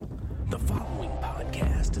The following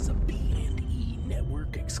podcast is a B&E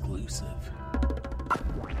Network exclusive.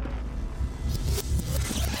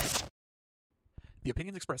 The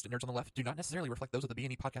opinions expressed in Nerds on the Left do not necessarily reflect those of the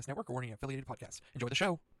B&E Podcast Network or any affiliated podcasts. Enjoy the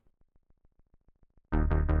show.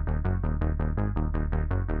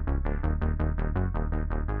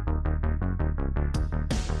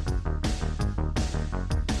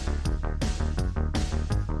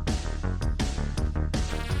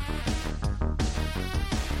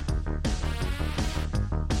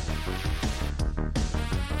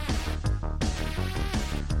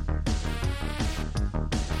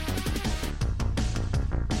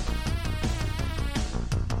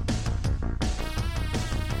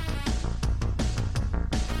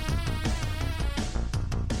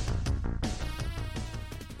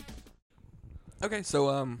 Okay,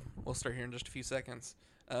 so we'll start here in just a few seconds.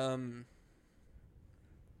 Do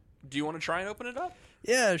you want to try and open it up?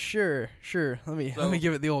 Yeah, sure. Let me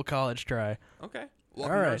give it the old college try. Okay.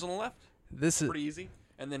 Welcome, All right. Nerds on the Left. This is Pretty easy.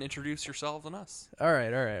 And then introduce yourselves and us. all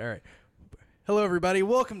right. Hello, everybody.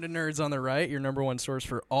 Welcome to Nerds on the Right, your number one source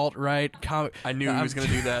for alt-right comic. I knew he was going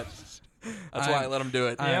to do that. That's why I let him do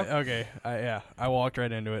it. I walked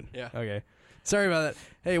right into it. Yeah. Okay. Sorry about that.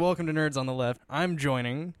 Hey, welcome to Nerds on the Left. I'm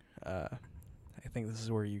joining. I think this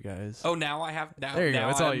is where you guys. Oh, now I have. Now, there you now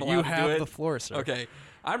go. It's I'm all allowed you to do have it? the floor, sir. Okay.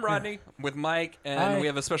 I'm Rodney with Mike, and Hi. we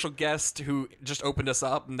have a special guest who just opened us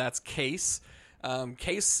up, and that's Case.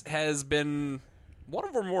 Case has been one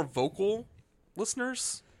of our more vocal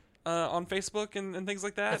listeners on Facebook and things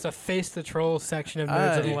like that. That's a face the troll section of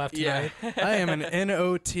Nerds on the Left yeah. tonight. I am an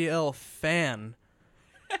NOTL fan.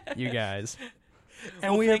 You guys.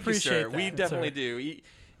 And we Thank you, appreciate sir. that. We definitely sir. do.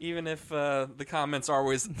 Even if the comments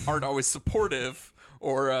aren't always supportive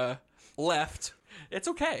or left, it's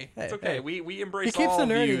okay. It's okay. hey. We embrace He keeps all it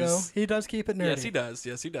nerdy, views. though. He does keep it nerdy.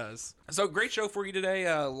 Yes, he does. So, great show for you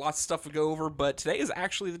today. Lots of stuff to go over, but today is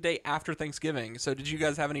actually the day after Thanksgiving. So, did you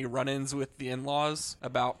guys have any run-ins with the in-laws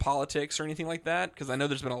about politics or anything like that? Because I know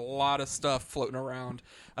there's been a lot of stuff floating around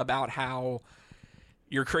about how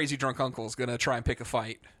your crazy drunk uncle is going to try and pick a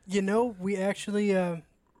fight. You know, we actually,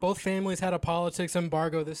 both families had a politics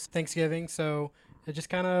embargo this Thanksgiving, so it just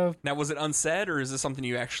kind of... Now, was it unsaid, or is this something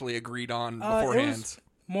you actually agreed on It beforehand? was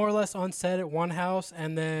more or less unsaid at one house,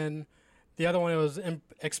 and then the other one, it was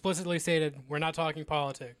explicitly stated, we're not talking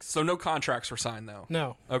politics. So, no contracts were signed, though?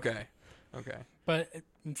 No. Okay. But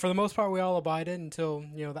for the most part, we all abided until,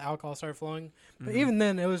 the alcohol started flowing. But even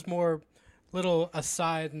then, it was more little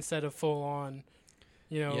aside instead of full on,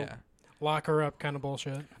 Yeah. lock her up kind of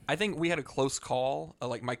bullshit. I think we had a close call.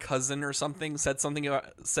 Like my cousin or something said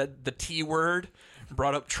the T word,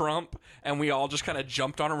 brought up Trump, and we all just kind of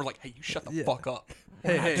jumped on him. We're like, "Hey, you shut the fuck up!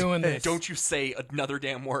 Hey, doing this. Don't you say another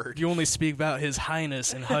damn word." You only speak about His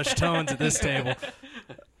Highness in hushed tones at this table.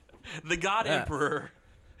 The God Emperor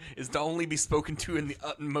is to only be spoken to in the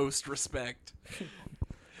utmost respect.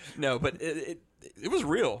 No, but it was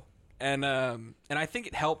real. And I think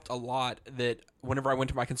it helped a lot that whenever I went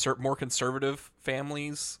to my more conservative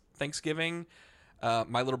family's Thanksgiving,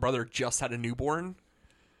 my little brother just had a newborn.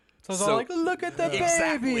 So it's all like, look at the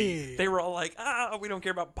Exactly. baby. They were all like, we don't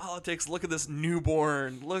care about politics. Look at this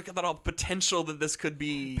newborn. Look at that all potential that this could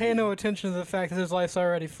be. Pay no attention to the fact that his life's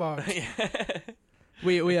already fucked.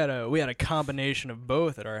 We had a combination of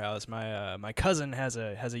both at our house. My cousin has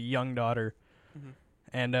a young daughter,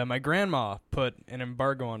 and my grandma put an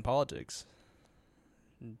embargo on politics.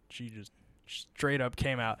 She just straight up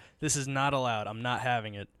came out, "This is not allowed. I'm not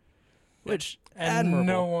having it." Which And admirable.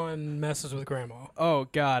 no one messes with grandma. Oh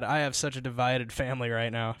God, I have such a divided family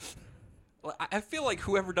right now. Well, I feel like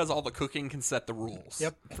whoever does all the cooking can set the rules.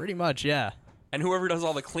 Yep. Pretty much, yeah. And whoever does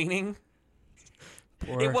all the cleaning,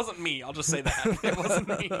 Poor- it wasn't me. I'll just say that. It wasn't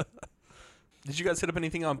me. Did you guys hit up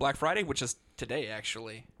anything on Black Friday, which is today,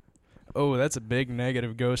 actually? Oh, that's a big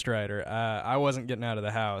negative Ghost Rider. I wasn't getting out of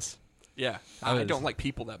the house. Yeah. I I was- don't like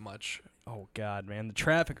people that much. Oh God, man, the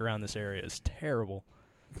traffic around this area is terrible.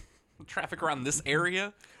 Traffic around this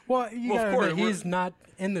area? Well, you Well, of gotta course, admit, he's not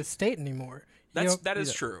in the state anymore. That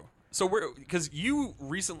is true. So because you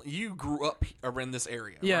grew up around this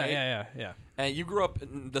area, right? Yeah. And you grew up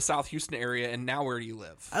in the South Houston area, and now where do you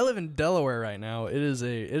live? I live in Delaware right now. It is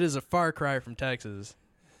a far cry from Texas.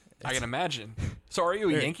 I can imagine. So are you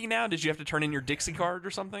a Yankee now? Did you have to turn in your Dixie card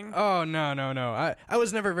or something? Oh no. I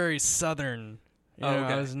was never very southern. You know,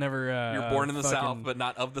 okay. I was never. You're born in the South, but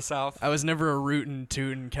not of the South. I was never a rootin'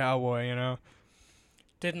 tootin' cowboy. You know.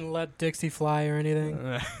 Didn't let Dixie fly or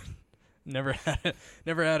anything. Never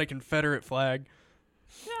had a Confederate flag.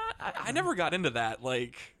 Yeah, I never got into that.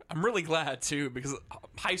 Like, I'm really glad too because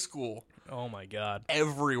high school Oh my God.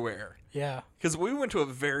 everywhere. Yeah. Because we went to a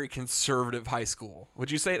very conservative high school.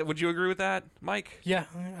 Would you agree with that, Mike? Yeah.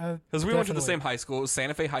 Because we went to the same high school. It was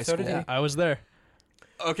Santa Fe High So School. did he. I was there.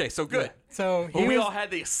 Okay, so good. So But we was, all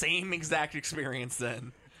had the same exact experience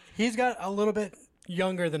then. he's got a little bit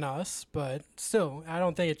younger than us, but still, I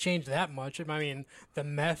don't think it changed that much. I mean, the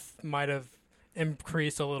meth might have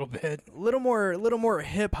increased a little bit. Little more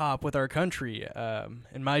hip hop with our country.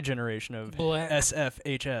 In my generation of Blah.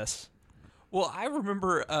 SFHS. Well, I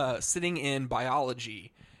remember sitting in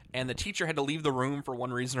biology, and the teacher had to leave the room for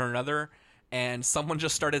one reason or another, and someone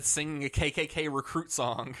just started singing a KKK recruit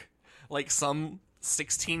song, like some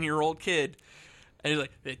 16-year-old kid. And he's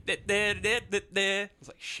like, I was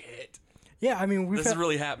like, shit, Yeah, I mean, this is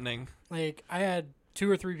really happening. like I had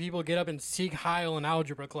 2 or 3 people get up and Sieg Heil in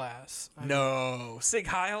algebra class. No. Sig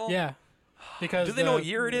Heil? Yeah, because Do they know what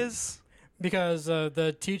year it is? Because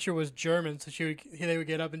the teacher was German, so they would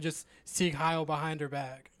get up and just Sieg Heil behind her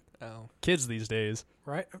back. Oh. Kids these days.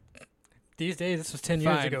 Right? These days, this was 10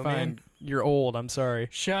 years Fine, ago, fine. man. You're old. I'm sorry.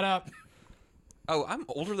 Shut up. Oh, I'm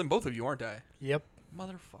older than both of you, aren't I? Yep.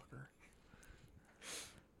 Motherfucker.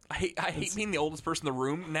 I hate being the oldest person in the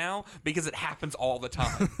room now because it happens all the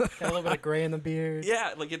time. Got a little bit of gray in the beard.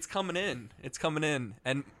 Yeah, like it's coming in. It's coming in.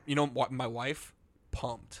 And you know what? My wife,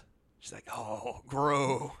 pumped. She's like, oh,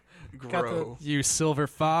 grow. You silver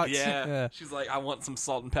fox. Yeah. She's like, I want some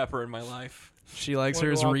salt and pepper in my life. She likes Wanna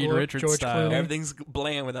hers go out Reed George Richards style. Clooney? Everything's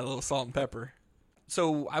bland with that little salt and pepper.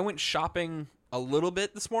 So I went shopping a little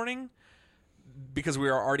bit this morning because we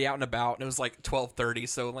were already out and about, and it was like 12:30,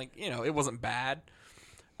 so like, you know, it wasn't bad.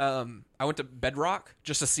 I went to Bedrock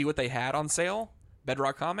just to see what they had on sale,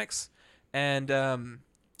 Bedrock Comics, and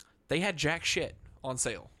they had jack shit on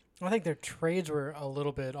sale. I think their trades were a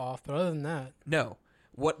little bit off, but other than that, No.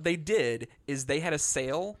 What they did is they had a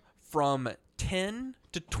sale from 10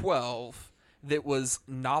 to 12 that was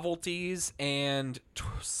novelties and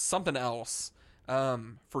something else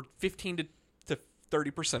for 15 to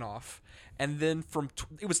 30% off. And then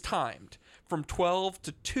it was timed. From 12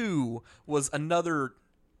 to 2 was another,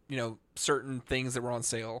 you know, certain things that were on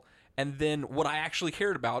sale. And then what I actually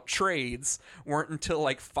cared about, trades, weren't until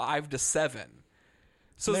like 5 to 7.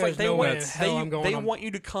 So it's There's like they no way want in hell I'm going they on- want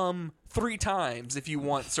you to come 3 times if you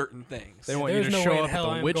want certain things. They want you there's to no show way in up hell at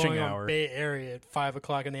the I'm witching going hour. on Bay Area at 5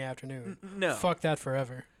 o'clock in the afternoon. No. Fuck that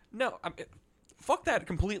forever. No, fuck that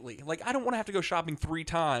completely. Like, I don't want to have to go shopping 3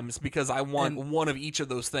 times because I want one of each of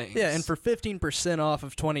those things. Yeah, and for 15% off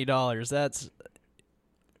of $20,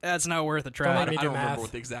 that's not worth a I try. Let don't, me I do don't remember math.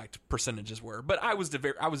 what the exact percentages were, but I was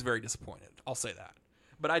very disappointed. I'll say that.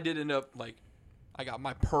 But I did end up, like, I got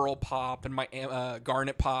my Pearl Pop and my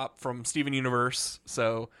Garnet Pop from Steven Universe,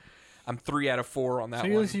 so I'm 3 out of 4 on that So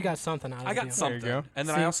at one. least you got something out of it. I got yeah. something. go. And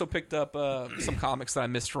then I also picked up some comics that I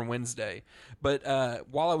missed from Wednesday. But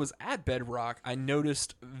while I was at Bedrock, I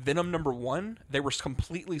noticed Venom #1, they were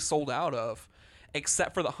completely sold out of,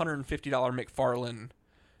 except for the $150 McFarlane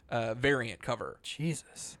variant cover.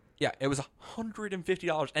 Jesus. Yeah, it was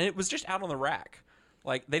 $150, and it was just out on the rack.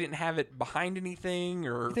 Like, they didn't have it behind anything,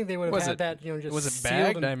 or I think they would have Was had it- that, just Was it sealed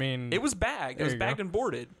bagged? and- I mean, it was bagged. It There was you bagged go. and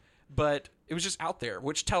boarded, but it was just out there,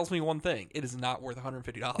 which tells me one thing: it is not worth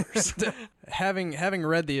 $150. having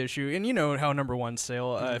read the issue, and you know how #1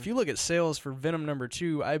 sale. If you look at sales for Venom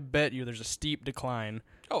 #2, I bet you there's a steep decline.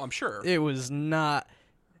 Oh, I'm sure. It was not.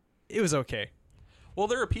 It was okay. Well,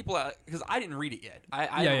 there are people out, because I didn't read it yet. I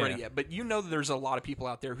haven't read it yet, but you know that there's a lot of people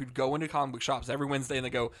out there who go into comic book shops every Wednesday and they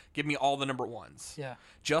go, "Give me all the #1s." Yeah.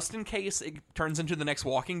 Just in case it turns into the next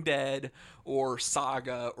Walking Dead or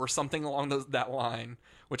Saga or something along that line,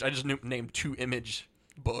 which I just named 2 Image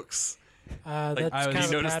books. That's I was- kind you of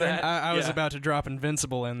a notice pattern. that? I was Yeah. about to drop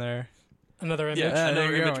Invincible in there. Another image. Yeah, there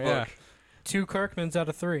another you go, Image yeah. book. 2 Kirkmans out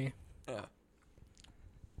of 3. Yeah.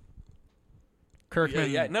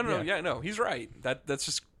 Kirkman. No. He's right. That's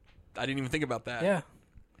just, I didn't even think about that. Yeah.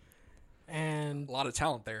 And A lot of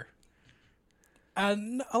talent there. a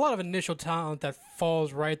lot of initial talent that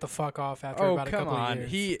falls right the fuck off after Oh about a come couple on! of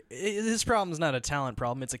years. His problem's not a talent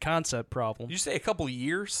problem; it's a concept problem. Did you say a couple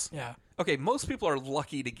years? Yeah. Okay, most people are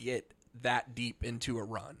lucky to get that deep into a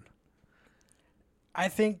run. I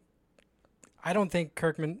don't think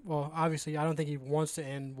Kirkman, well, obviously, I don't think he wants to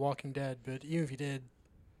end Walking Dead, but even if he did,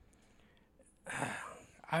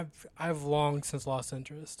 I've long since lost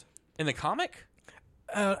interest. In the comic?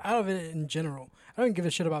 Out of it in general. I don't give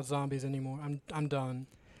a shit about zombies anymore. I'm done.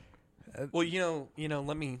 Well, you know,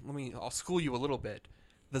 I'll school you a little bit.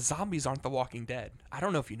 The zombies aren't the Walking Dead. I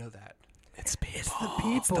don't know if you know that. It's people. The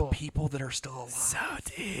people. It's the people that are still alive. So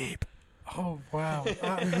deep. Oh wow!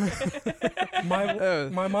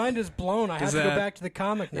 My mind is blown. I have Does to go that- back to the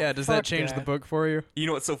comic now. Yeah, does that Fuck change the that. book for you? You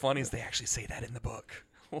know what's so funny is they actually say that in the book.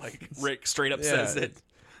 Like Rick straight up Yeah. says it.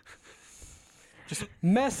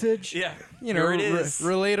 Message. Yeah, You know, there it is.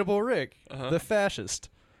 relatable Rick, Uh-huh. the fascist.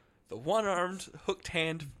 The one-armed,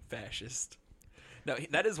 hooked-hand fascist. No,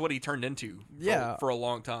 that is what he turned into. Yeah. For a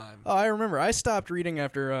long time. Oh, I remember. I stopped reading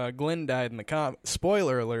after Glenn died in the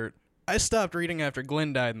Spoiler alert. I stopped reading after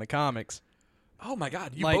Glenn died in the comics. Oh my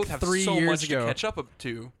God, you Like both have 3 so years much ago. to catch up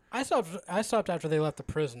to. I stopped after they left the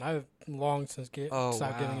prison. I've long since Oh,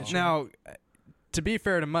 stopped giving wow. a shit. Now, to be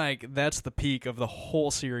fair to Mike, that's the peak of the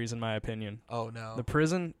whole series, in my opinion. Oh no. The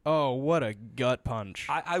prison? Oh, what a gut punch.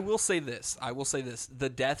 I will say this. The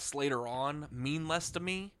deaths later on mean less to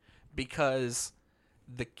me because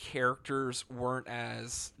the characters weren't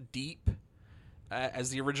as deep as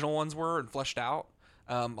the original ones were and fleshed out.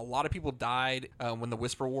 A lot of people died when the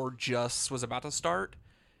Whisper War just was about to start,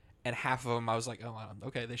 and half of them I was like, oh,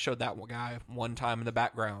 okay, they showed that one guy one time in the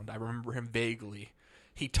background. I remember him vaguely.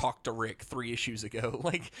 He talked to Rick 3 issues ago.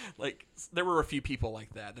 like there were a few people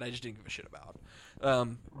like that I just didn't give a shit about.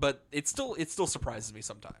 But it still surprises me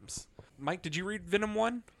sometimes. Mike, did you read Venom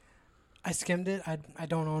 1? I skimmed it. I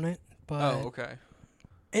don't own it, but Oh, okay.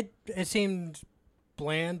 it seemed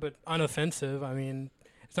bland but unoffensive. I mean,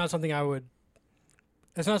 it's not something I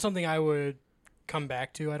would come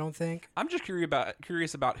back to. I don't think. I'm just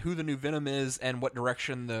curious about who the new Venom is and what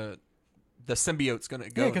direction the symbiote's going to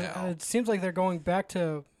go Yeah, because now. it seems like they're going back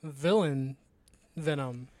to villain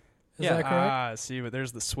Venom. Is that correct? See, but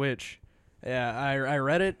there's the switch. Yeah, I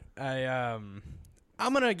read it.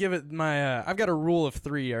 I'm gonna give it my. I've got a rule of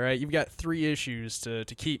 3. All right, you've got 3 issues to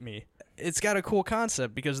keep me. It's got a cool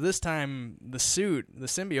concept because this time the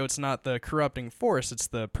symbiote's not the corrupting force; it's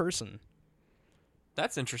the person.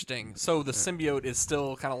 That's interesting. So the symbiote is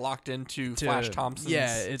still kind of locked into Flash Thompson's...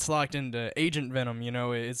 Yeah, it's locked into Agent Venom. You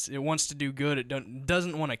know, it wants to do good. It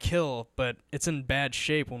doesn't want to kill, but it's in bad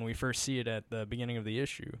shape when we first see it at the beginning of the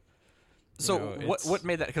issue. So know, what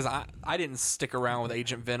made that? Because I didn't stick around with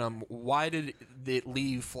Agent Venom. Why did it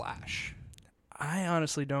leave Flash? I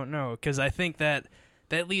honestly don't know because I think that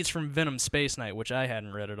leads from Venom Space Knight, which I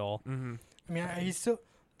hadn't read at all. Mm-hmm. I mean, he's still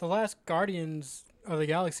the last Guardians of the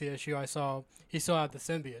Galaxy issue I saw. He still had the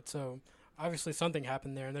symbiote, so obviously something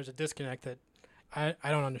happened there, and there's a disconnect that I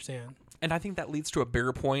don't understand. And I think that leads to a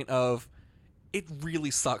bigger point of it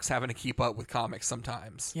really sucks having to keep up with comics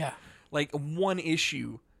sometimes. Yeah. Like one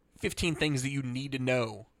issue, 15 things that you need to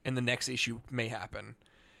know, and the next issue may happen.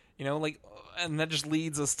 You know, and that just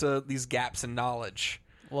leads us to these gaps in knowledge.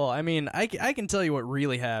 Well, I mean, I can tell you what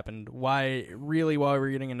really happened. Why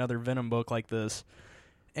we're getting another Venom book like this.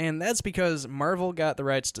 And that's because Marvel got the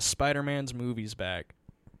rights to Spider-Man's movies back.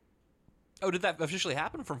 Oh, did that officially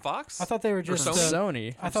happen from Fox? I thought they were just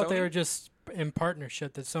Sony. I thought they Sony? were just in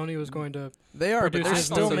partnership that Sony was going to. They are, but Produce they're his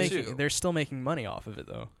still movies. making money off of it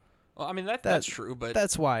though. Well, I mean that's true, but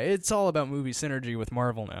That's why it's all about movie synergy with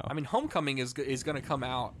Marvel now. I mean, Homecoming is going to come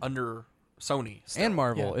out under Sony still. and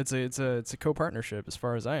Marvel. Yeah. It's a co-partnership as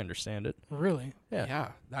far as I understand it. Really? Yeah.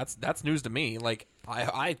 Yeah, that's news to me. Like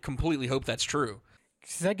I completely hope that's true.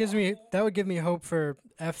 'Cause that would give me hope for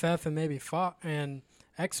FF and maybe Fox and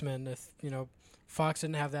X-Men if Fox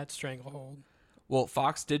didn't have that stranglehold. Well,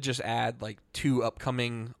 Fox did just add like 2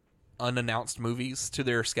 upcoming unannounced movies to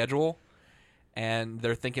their schedule, and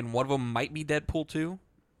they're thinking one of them might be Deadpool 2.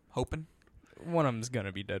 Hoping. One of them's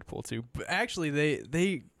gonna be Deadpool 2. But actually,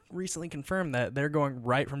 they recently confirmed that they're going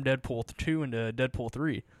right from Deadpool 2 into Deadpool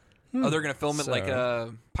 3. Oh, they're going to film it like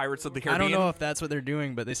So- Pirates of the I Caribbean? don't know if that's what they're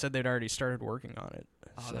doing, but they said they'd already started working on it.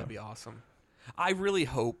 Oh, So- that'd be awesome. I really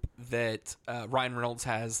hope that Ryan Reynolds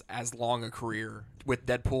has as long a career with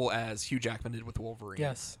Deadpool as Hugh Jackman did with Wolverine.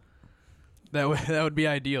 Yes. That would be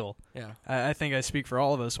ideal. Yeah. I think I speak for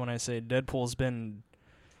all of us when I say Deadpool's been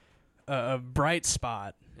a bright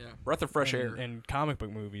spot Yeah. Breath of fresh air. in comic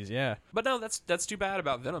book movies. Yeah. But no, that's too bad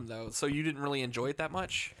about Venom though. So you didn't really enjoy it that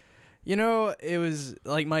much? You know, it was,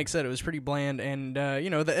 like Mike said, it was pretty bland. And,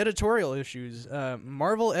 the editorial issues.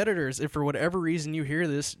 Marvel editors, if for whatever reason you hear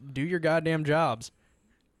this, do your goddamn jobs.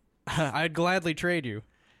 I'd gladly trade you.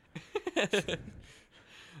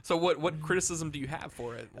 So what criticism do you have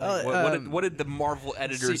for it? Like, Uh, what did the Marvel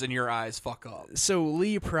editors in your eyes fuck up? So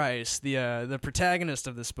Lee Price, the protagonist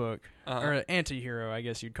of this book, Uh-huh. or anti-hero, I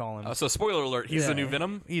guess you'd call him. So spoiler alert, he's the Yeah, new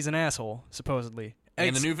Venom? He's an asshole, supposedly.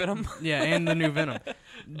 And the new Venom? Yeah, and the new Venom.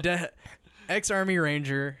 Ex-Army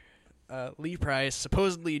Ranger, Lee Price,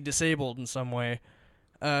 supposedly disabled in some way.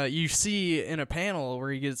 You see in a panel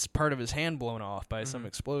where he gets part of his hand blown off by some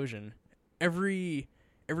explosion. Every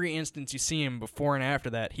every instance you see him before and after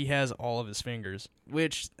that, he has all of his fingers.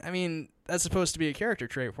 Which, I mean, that's supposed to be a character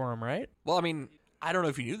trait for him, right? Well, I mean, I don't know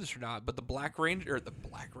if you knew this or not, but the Black Ranger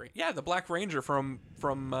from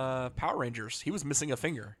Power Rangers, he was missing a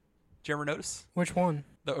finger. Did you ever notice? Which one?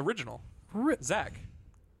 The original. Zach.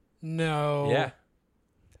 No. Yeah.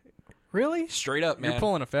 Really? Straight up, man. You're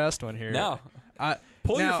pulling a fast one here. No.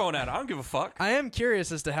 Pull your phone out. I don't give a fuck. I am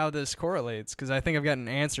curious as to how this correlates, because I think I've got an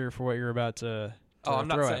answer for what you're about to I'm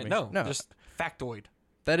not throw at saying me. no. Just factoid.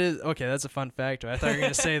 That is okay. That's a fun factoid. I thought you were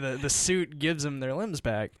going to say the suit gives them their limbs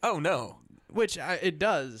back, Oh no. which it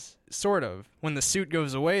does, sort of. When the suit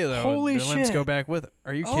goes away, though, Holy their limbs shit. go back with it.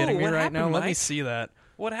 Are you Oh, kidding me what right now? happened, Let me Mike? see that.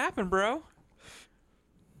 What happened, bro?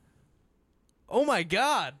 Oh my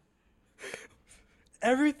God!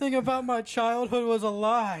 Everything about my childhood was a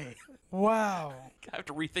lie. Wow. I have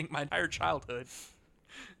to rethink my entire childhood.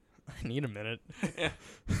 I need a minute.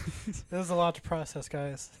 There's a lot to process,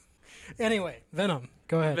 guys. Anyway, Venom.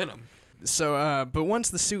 Go ahead. Venom. So, but once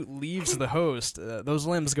the suit leaves the host, those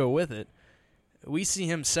limbs go with it. We see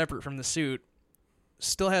him separate from the suit.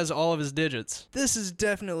 Still has all of his digits. This is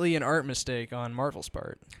definitely an art mistake on Marvel's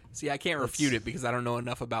part. See, I can't refute it because I don't know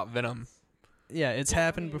enough about Venom. Yeah, it's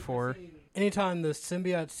happened before. Anytime the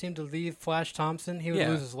symbiote seemed to leave Flash Thompson, he would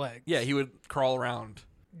lose his legs. Yeah, he would crawl around.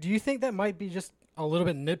 Do you think that might be just a little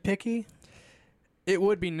bit nitpicky? It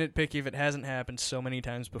would be nitpicky if it hasn't happened so many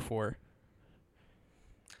times before.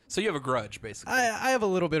 So you have a grudge, basically. I have a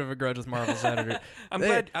little bit of a grudge with Marvel's editor. I'm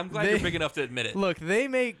glad you're big enough to admit it. Look, they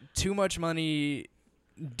make too much money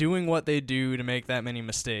doing what they do to make that many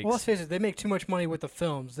mistakes. Well, let's face it, they make too much money with the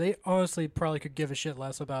films. They honestly probably could give a shit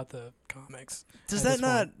less about the comics. does at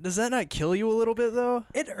that this not kill you a little bit though?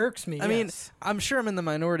 It irks me. I mean, yes. I'm sure I'm in the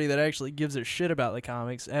minority that actually gives a shit about the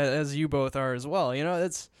comics, as you both are as well. You know,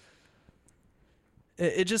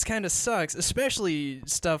 it just kind of sucks, especially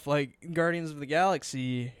stuff like Guardians of the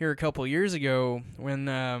Galaxy here a couple years ago when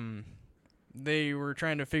they were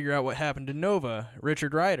trying to figure out what happened to Nova,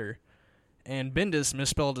 Richard Rider, and Bendis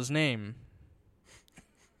misspelled his name.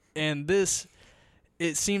 And this,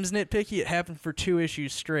 it seems nitpicky. It happened for 2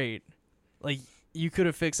 issues straight. Like, you could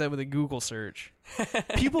have fixed that with a Google search.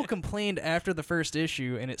 People complained after the first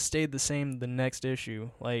issue, and it stayed the same the next issue.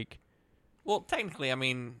 Like, Well, technically, I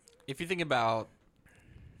mean, if you think about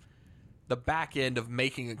the back end of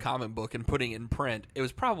making a comic book and putting it in print, it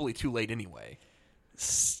was probably too late anyway.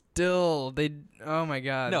 still, oh my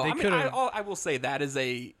God. No, they I mean, could have. I will say that is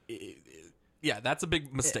that's a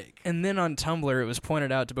big mistake. And then on Tumblr, it was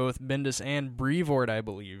pointed out to both Bendis and Brevoort, I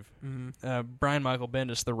believe, Brian Michael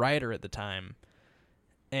Bendis, the writer at the time,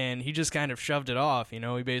 and he just kind of shoved it off. You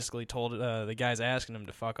know, he basically told the guys asking him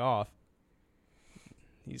to fuck off.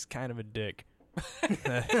 He's kind of a dick.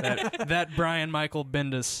 that Brian Michael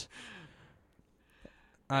Bendis.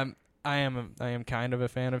 I am kind of a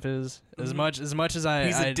fan of his. As much as I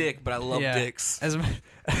He's a dick, but I love dicks. As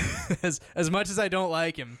much as I don't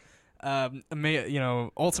like him.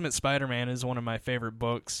 Ultimate Spider-Man is one of my favorite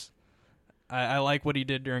books. I like what he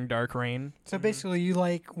did during Dark Reign. So basically, you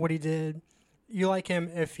like what he did. You like him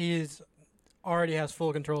if he's already has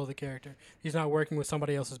full control of the character. He's not working with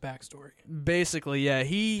somebody else's backstory. Basically, yeah.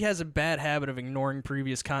 He has a bad habit of ignoring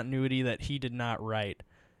previous continuity that he did not write.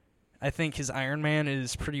 I think his Iron Man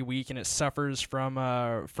is pretty weak, and it suffers from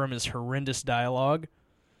his horrendous dialogue.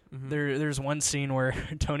 Mm-hmm. There's one scene where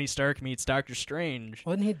Tony Stark meets Doctor Strange.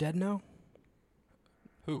 Wasn't he dead now?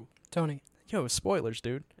 Who? Tony. Yo, spoilers,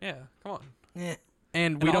 dude. Yeah, come on. Yeah.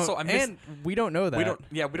 And we don't. also, We don't know that. We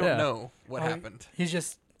don't know what happened. He's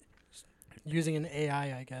just using an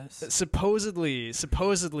AI, I guess. Supposedly,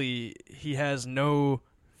 he has no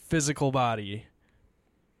physical body.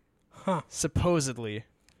 Huh. Supposedly.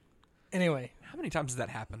 Anyway. How many times does that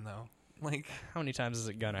happen, though? Like, how many times is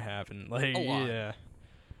it gonna happen? Like, a lot. yeah.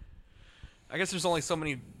 I guess there's only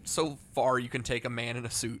so far you can take a man in a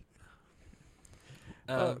suit.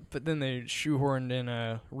 But then they shoehorned in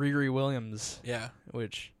Riri Williams. Yeah,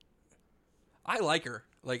 which I like her.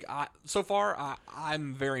 Like, so far,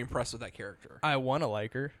 I'm very impressed with that character. I want to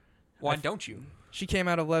like her. Why don't you? She came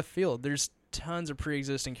out of left field. There's tons of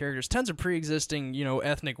pre-existing characters, tons of pre-existing,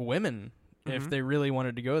 ethnic women, if they really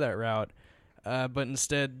wanted to go that route. But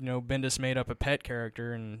instead, Bendis made up a pet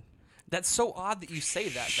character and that's so odd that you say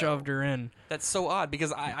that. Shoved her in. That's so odd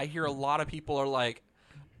because I hear a lot of people are like,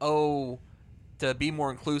 oh, to be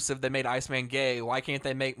more inclusive, they made Iceman gay. Why can't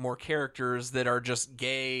they make more characters that are just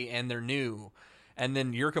gay and they're new? And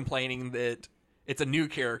then you're complaining that it's a new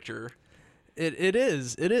character. It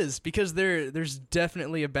is because there's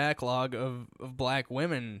definitely a backlog of black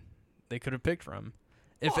women they could have picked from,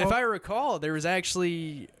 If I recall, there was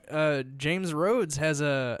actually James Rhodes has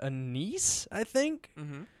a niece, I think,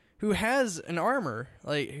 who has an armor,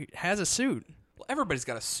 like has a suit. Well, everybody's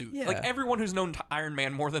got a suit. Yeah. Like everyone who's known Iron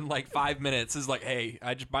Man more than like 5 minutes is like, hey,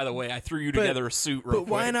 by the way, I threw you together a suit real But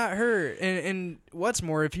quick. why not her? And what's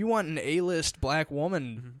more, if you want an A-list black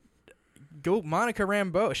woman, go Monica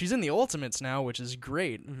Rambeau. She's in the Ultimates now, which is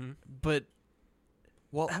great. But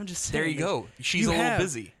Well, I'm just saying, there you go. She's you a little have-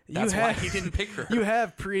 busy. you That's why have- he didn't pick her. you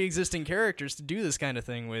have pre-existing characters to do this kind of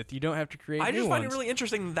thing with. You don't have to create I new just find ones. it really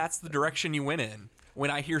interesting that that's the direction you went in. When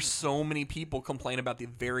I hear so many people complain about the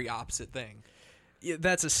very opposite thing. Yeah,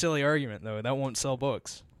 that's a silly argument, though. That won't sell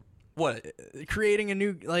books. What? Creating a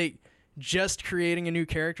new, just creating a new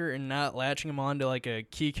character and not latching them on to, like, a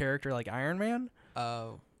key character like Iron Man?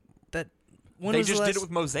 That when They was the just did last- it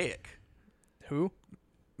with Mosaic. Who?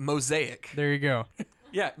 Mosaic. There you go.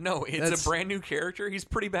 Yeah, no, it's That's- a brand new character. He's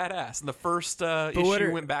pretty badass. And the first what issue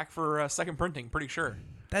are- went back for second printing, pretty sure.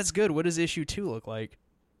 That's good. What does issue 2 look like?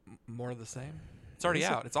 More of the same. It's already Is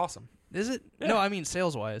it? out. It's awesome. Is it? Yeah. No, I mean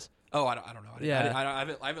sales-wise. Oh, I don't know. Yeah.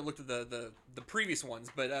 I haven't looked at the previous ones,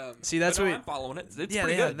 but See, that's but no, what- I'm following it. It's yeah,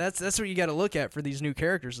 pretty yeah. good. That's what you got to look at for these new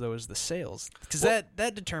characters, though, is the sales, because Well-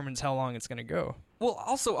 that determines how long it's going to go. Well,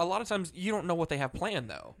 also a lot of times you don't know what they have planned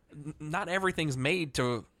though. Not everything's made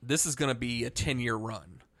to. This is going to be a 10-year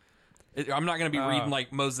run. I'm not going to be reading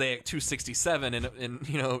like Mosaic 267 in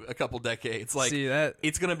a couple decades. Like See, that-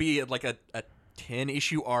 it's going to be like a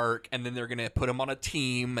 10-issue arc, and then they're going to put him on a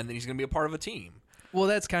team, and then he's going to be a part of a team. Well,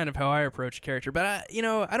 that's kind of how I approach a character, but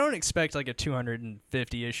I don't expect like a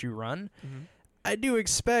 250 issue run. I do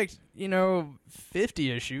expect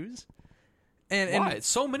 50 issues. And Why? It's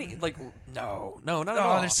so many. Like no, not at Oh,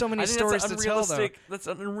 all. there's so many I think stories that's to tell, though. That's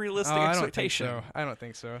an unrealistic I don't think expectation. so. I don't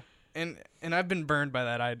think so. And I've been burned by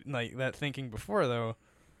that. That thinking before though.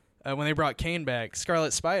 When they brought Kane back,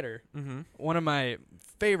 Scarlet Spider, one of my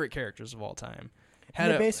favorite characters of all time,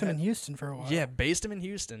 They based him in Houston for a while. Yeah, based him in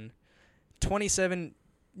Houston. 27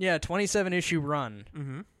 issue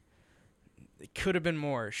run. It could have been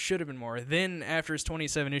more, should have been more. Then after his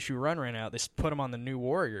 27 issue run ran out, they put him on the New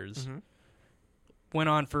Warriors. Went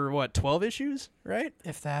on for 12 issues, right?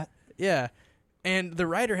 If that. Yeah. And the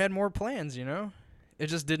writer had more plans, It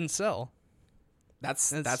just didn't sell.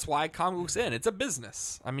 That's why comic books in. It's a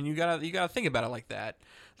business. I mean, you gotta think about it like that.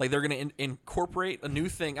 Like they're gonna incorporate a new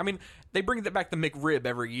thing. I mean, they bring back the McRib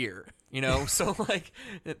every year, So like,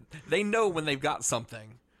 they know when they've got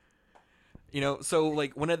something. So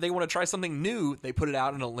like when they want to try something new, they put it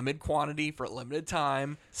out in a limited quantity for a limited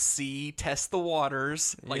time. Test the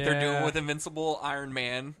waters, like they're doing Yeah. with Invincible Iron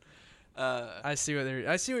Man. I see what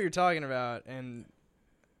you're talking about, and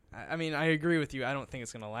I mean I agree with you. I don't think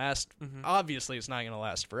it's gonna last. Obviously, it's not gonna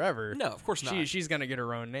last forever. No, of course not. She's gonna get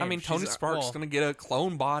her own name. I mean, Tony Stark's well, gonna get a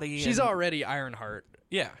clone body. She's and, already Ironheart.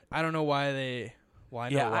 yeah. I don't know why they. Well, I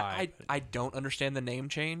know Yeah, why. I don't understand the name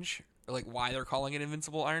change, or like why they're calling it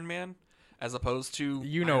Invincible Iron Man as opposed to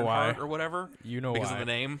You know Ironheart why. or whatever. You know because why. of the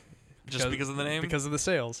name, just because of the name. Because of the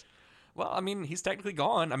sales. Well, I mean, he's technically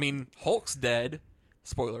gone. I mean, Hulk's dead.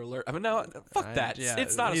 Spoiler alert. I mean, no, fuck that. yeah,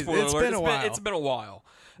 It's not a spoiler it's alert. been a while. It's been a while.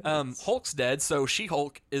 Hulk's dead, so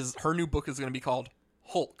She-Hulk is her new book is going to be called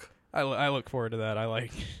Hulk. I look forward to that. I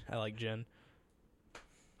like Jen.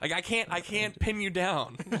 Like I can't pin you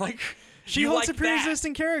down. Like She you holds like a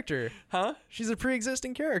pre-existing character. that. Huh? She's a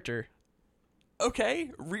pre-existing character. Okay,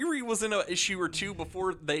 Riri was in an issue or two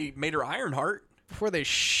before they made her Ironheart. Before they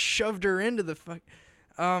shoved her into the fuck.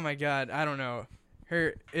 Oh my god, I don't know.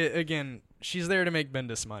 Again, she's there to make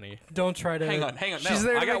Bendis money. Don't try to. Hang on. She's No,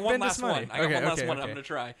 there to I got make one Bendis last money. one. I got Okay, one last okay, one. I'm okay. gonna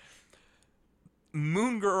try.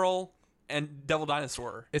 Moon Girl and Devil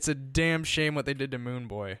Dinosaur. It's a damn shame what they did to Moon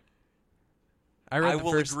Boy. I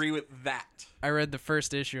will agree with that. I read the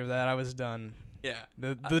first issue of that. I was done. Yeah.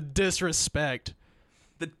 The disrespect.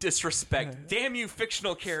 The disrespect. Damn you,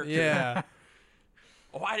 fictional character. Yeah.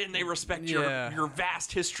 Why didn't they respect Yeah. your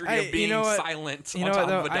vast history I- of being you know what? silent You on know top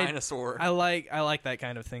what, of a though? dinosaur? I like that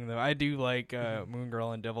kind of thing though. I do like Moon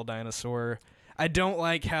Girl and Devil Dinosaur. I don't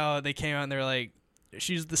like how they came out and they're like,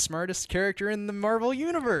 she's the smartest character in the Marvel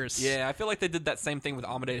universe. yeah, I feel like they did that same thing with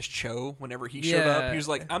Amadeus Cho. Whenever he showed up, he was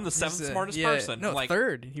like, "I'm the He's seventh the- smartest yeah, person." No, like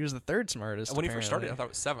third. He was the third smartest. when he first started, I apparently. thought it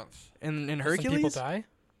was seventh. in Some people Hercules. die.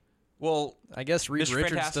 Well, I guess Reed Mr.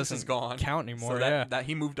 Richards Fantastic doesn't is gone, count anymore. So that, yeah. that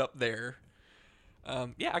he moved up there.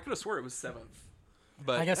 Yeah, I could have swore it was seventh.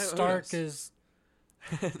 But I guess who Stark knows? is.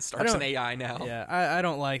 Stark's an don't- AI now. Yeah, I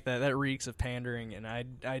don't like that. That reeks of pandering, and I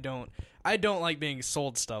don't like being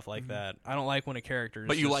sold stuff like that. I don't like when a character. Is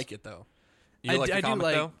But you just, like it though. You like the I do comic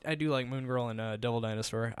like though. I do like Moon Girl and Devil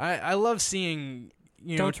Dinosaur. I love seeing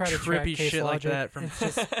Don't try to track trippy case shit like logic. that from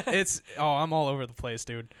It's just I'm all over the place,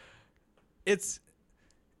 dude. It's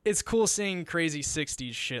cool seeing crazy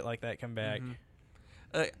 60s shit like that come back.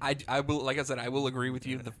 I will, like I said, I will agree with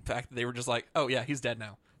you. The fact that they were just like, oh yeah, he's dead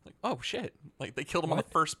now. Like, oh shit, like they killed him on the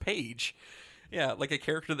first page. Yeah, like a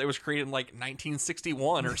character that was created in like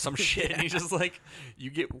 1961 or some shit. And he's just like, you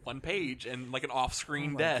get one page and like an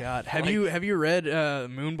off-screen death. God, have Like, you read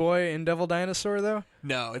Moon Boy and Devil Dinosaur though?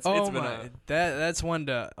 No, it's Oh been my, that's one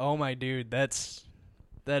to. Oh my dude, that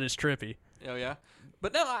is trippy. Oh yeah,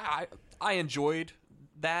 but no, I enjoyed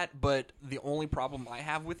that. But the only problem I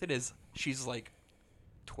have with it is she's like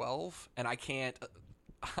 12, and I can't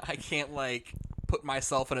like put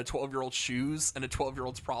myself in a 12-year-old's shoes and a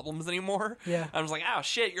 12-year-old's problems anymore. Yeah. I was like, oh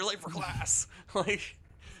shit, you're late for class. Like,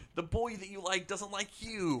 the boy that you like doesn't like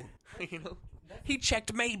you. You know, he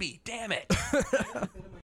checked maybe. Damn it.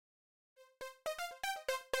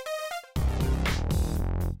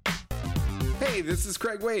 Hey, this is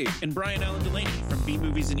Craig Wade. And Brian Allen Delaney from B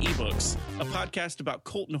Movies and Ebooks, a podcast about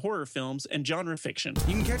cult and horror films and genre fiction.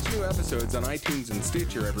 You can catch new episodes on iTunes and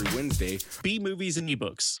Stitcher every Wednesday. B Movies and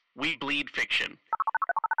Ebooks. We bleed fiction.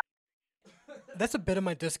 that's a bit of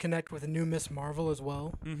my disconnect with the new Miss Marvel as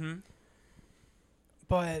well. Mm-hmm.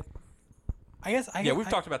 But I guess we've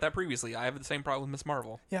talked about that previously. I have the same problem with Miss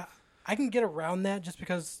Marvel. Yeah, I can get around that just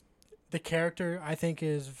because the character I think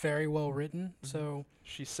is very well written. So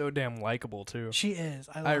She's so damn likable too. she is.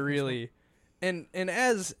 I I love really, and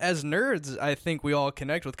as nerds, I think we all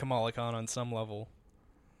connect with Kamala Khan on some level.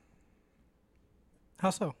 How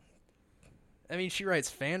so? I mean, she writes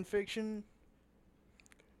fan fiction,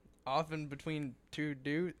 often between two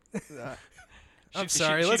dudes. I'm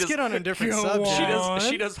sorry. Let's get on a different Go subject. on.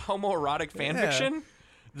 She does homoerotic fan Yeah. fiction.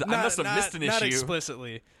 I must have missed an not issue.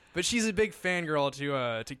 explicitly, but she's a big fangirl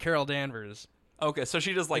to Carol Danvers. Okay, so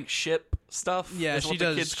she does like ship stuff. Yeah, is she what the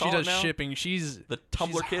does. kids She call it does now? shipping. She's The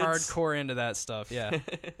Tumblr she's kids? hardcore into that stuff. Yeah,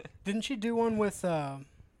 Didn't she do one with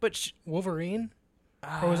but Wolverine?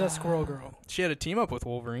 Or was that Squirrel Girl? she had a team up with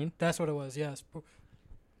Wolverine. That's what it was. Yes.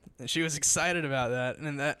 And she was excited about that,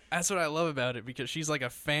 and that's what I love about it, because she's like a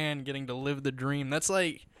fan getting to live the dream. That's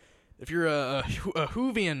like if you're a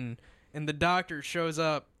Whovian and the Doctor shows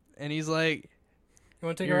up and he's like, You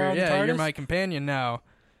want to take her around the TARDIS? you're my companion now.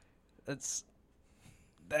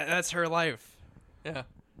 That's her life. Yeah.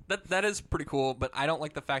 That is pretty cool, but I don't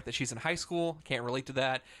like the fact that she's in high school. Can't relate to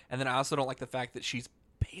that. And then I also don't like the fact that she's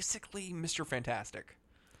basically Mr. Fantastic.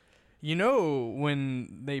 You know,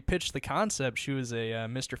 when they pitched the concept, she was a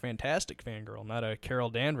Mr. Fantastic fangirl, not a Carol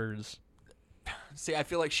Danvers. See, I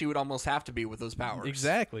feel like she would almost have to be with those powers.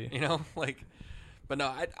 Exactly. You know, like, but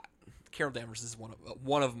no, Carol Danvers is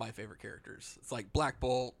one of my favorite characters. It's like Black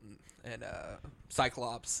Bolt and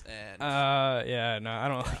Cyclops and Yeah, no, I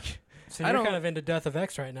don't like. So I you're don't- kind of into Death of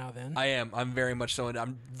X right now, then. I am. I'm very much so.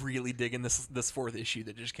 I'm really digging this fourth issue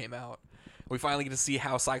that just came out. We finally get to see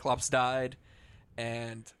how Cyclops died,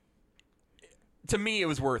 and to me, it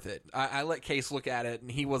was worth it. I let Case look at it,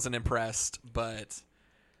 and he wasn't impressed, but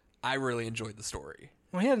I really enjoyed the story.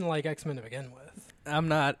 Well, he didn't like X-Men to begin with. I'm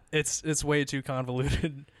not. It's way too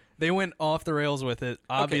convoluted. They went off the rails with it.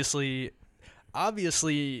 Obviously,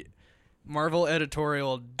 Marvel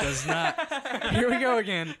editorial does not. Here we go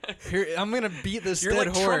again. Here I'm gonna beat this You're dead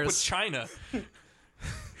like horse. Trump with China.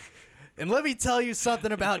 And let me tell you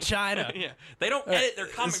something about China. Yeah, they don't edit their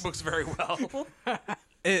comic books very well.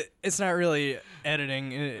 It's not really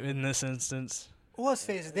editing in this instance. Well, let's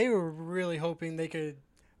face it, they were really hoping they could,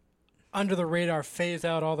 under the radar, phase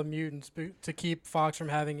out all the mutants to keep Fox from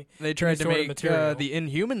having They tried to sort of make material. the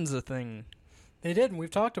Inhumans a thing. They did, and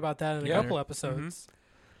we've talked about that in a Yeah. couple episodes.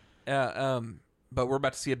 But we're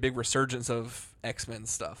about to see a big resurgence of X-Men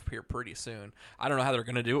stuff here pretty soon. I don't know how they're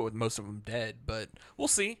going to do it with most of them dead, but we'll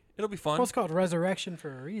see. It'll be fun. Well, it's called Resurrection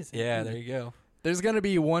for a reason. Yeah, there you go. There's gonna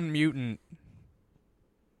be one mutant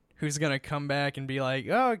who's gonna come back and be like,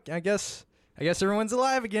 "Oh, I guess everyone's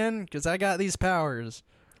alive again because I got these powers."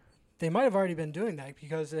 They might have already been doing that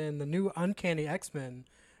because in the new Uncanny X-Men,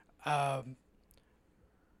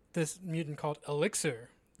 this mutant called Elixir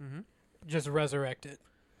just resurrected.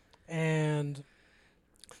 And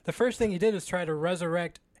the first thing he did is try to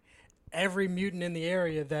resurrect every mutant in the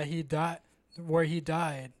area that he died, where he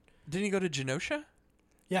died. Didn't he go to Genosha?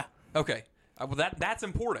 Yeah. Okay. Well, that's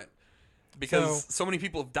important because so many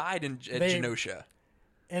people have died at Genosha.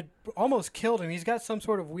 It almost killed him. He's got some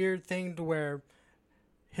sort of weird thing to where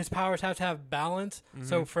his powers have to have balance.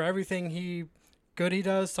 So for everything good he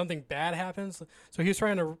does, something bad happens. So he's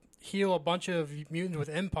trying to heal a bunch of mutants with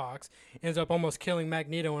Mpox. Ends up almost killing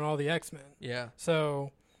Magneto and all the X-Men. Yeah.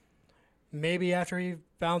 So maybe after he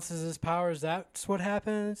bounces his powers, that's what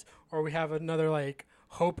happens, or we have another like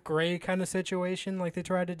Hope Gray kind of situation like they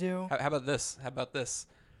tried to do. How about this?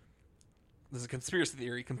 This is a conspiracy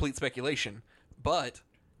theory, complete speculation, but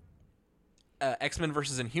X-Men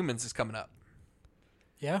versus Inhumans is coming up.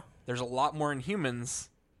 Yeah. There's a lot more Inhumans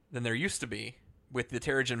than there used to be, with the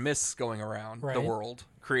Terrigen Mists going around the Right. world,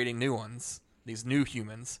 creating new ones, these new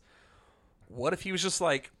humans. What if he was just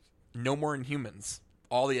like, no more Inhumans,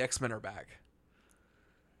 all the X-Men are back?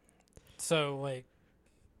 So like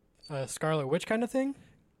a Scarlet Witch kind of thing.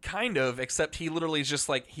 Kind of, except he literally is just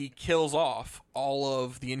like, he kills off all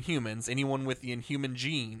of the Inhumans, anyone with the Inhuman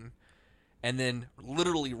gene, and then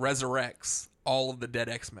literally resurrects all of the dead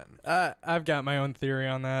X-Men. I've got my own theory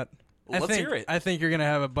on that. Let's hear it. I think you're gonna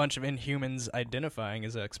have a bunch of Inhumans identifying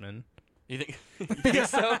as X-Men. You think, you think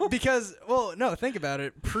so? Because, well, no, think about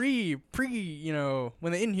it. Pre, you know,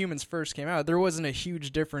 when the Inhumans first came out, there wasn't a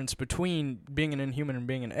huge difference between being an Inhuman and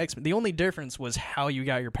being an X-Men. The only difference was how you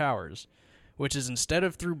got your powers, which is instead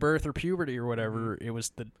of through birth or puberty or whatever, it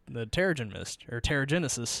was the Terrigen Mist or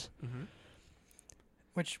Terrigenesis.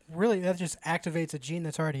 Which really, that just activates a gene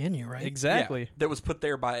that's already in you, right? Exactly. Yeah, that was put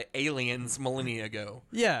there by aliens millennia ago.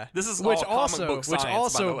 Yeah. This is which all also, comic book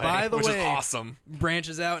science, by the which way, is awesome.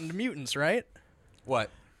 branches out into mutants, right? What?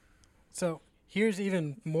 So here's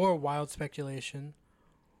even more wild speculation.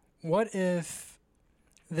 What if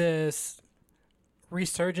this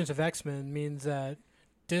resurgence of X-Men means that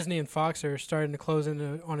Disney and Fox are starting to close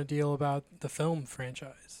in on a deal about the film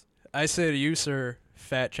franchise? I say to you, sir,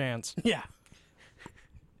 fat chance. Yeah.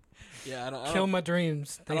 Yeah, I don't Kill my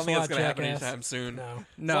dreams. I don't Thanks think a that's lot, going to happen jackass. anytime soon. No. As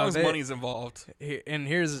No, long as money's involved. And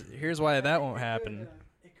here's why that won't happen.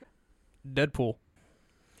 Deadpool.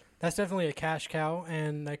 That's definitely a cash cow,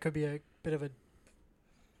 and that could be a bit of a,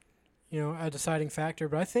 a deciding factor.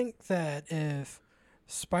 But I think that if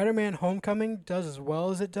Spider-Man: Homecoming does as well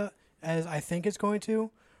as as I think it's going to,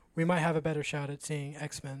 we might have a better shot at seeing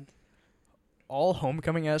X-Men. All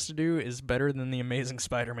Homecoming has to do is better than the Amazing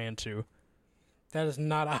Spider-Man 2. That is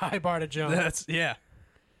not a high bar to jump. Yeah.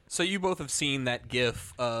 So you both have seen that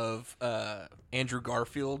GIF of Andrew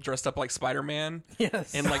Garfield dressed up like Spider-Man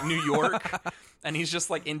Yes. in like New York, and he's just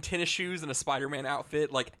like in tennis shoes and a Spider-Man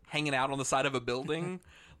outfit, like hanging out on the side of a building,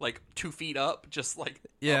 like 2 feet up, just like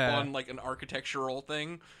up on like an architectural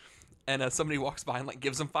thing. And somebody walks by and like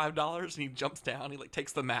gives him $5, and he jumps down. He like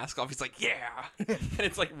takes the mask off. He's like, "Yeah," and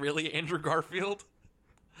it's like really Andrew Garfield.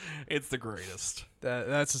 It's the greatest.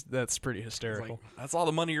 That's pretty It's hysterical. like, that's all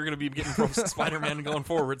the money you're going to be getting from Spider-Man going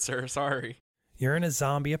forward, sir. Sorry. You're in a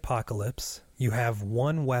zombie apocalypse. You have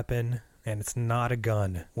one weapon, and it's not a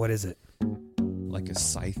gun. What is it? Like a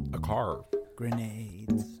scythe, a car.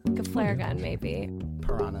 Grenades. Like a flare gun, maybe.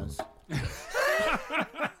 Piranhas.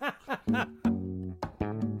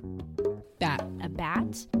 Bat. A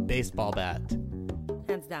bat? Baseball bat.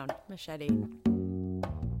 Hands down. Machete.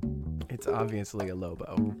 It's obviously a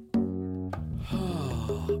Lobo.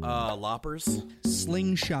 Loppers.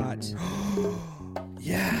 Slingshot.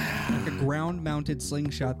 Yeah. Like a ground-mounted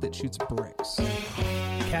slingshot that shoots bricks.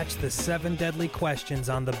 Catch the 7 Deadly Questions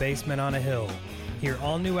on The Basement on a Hill. Hear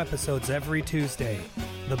all new episodes every Tuesday.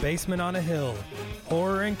 The Basement on a Hill.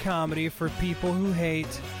 Horror and comedy for people who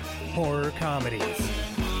hate horror comedies.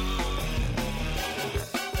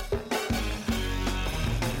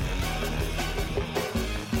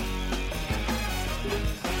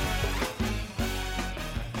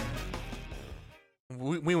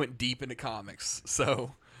 We went deep into comics,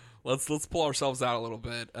 so let's pull ourselves out a little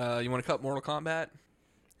bit. You want to cut Mortal Kombat?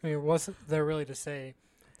 I mean, what's there really to say?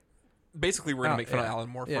 Basically, we're gonna make fun of Alan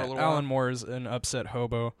Moore for a little while. Alan Moore is an upset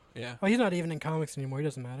hobo. Yeah. Well, he's not even in comics anymore. He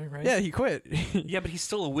doesn't matter, right? Yeah, he quit. Yeah, but he's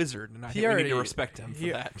still a wizard, and I think we need to respect him for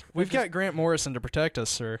that. We've got Grant Morrison to protect us,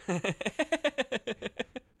 sir.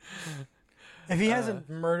 If he hasn't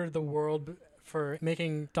murdered the world for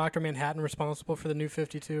making Dr. Manhattan responsible for the New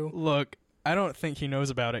 52. Look, I don't think he knows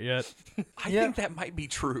about it yet. I think that might be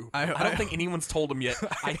true. I don't think anyone's told him yet.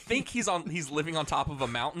 I think he's living on top of a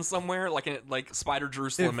mountain somewhere, like Spider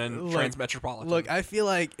Jerusalem and Transmetropolitan. Look, I feel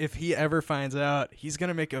like if he ever finds out, he's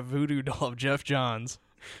gonna make a voodoo doll of Jeff Johns.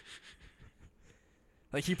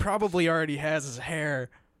 Like he probably already has his hair.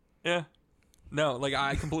 Yeah. No, like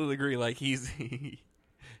I completely agree. Like he's gonna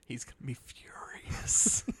be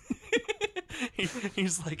furious.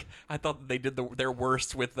 He's like, I thought they did their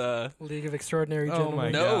worst with League of Extraordinary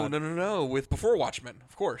Gentlemen. No, with Before Watchmen,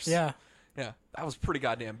 of course. Yeah, that was pretty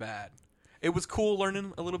goddamn bad. It was cool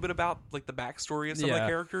learning a little bit about like the backstory of some of the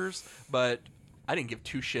characters, but I didn't give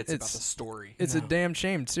two shits about the story. It's a damn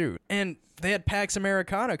shame too. And they had Pax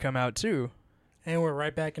Americana come out too. And we're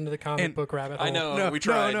right back into the comic book rabbit hole. I know. No, we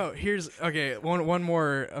tried. No. Here's one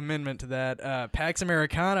more amendment to that. Pax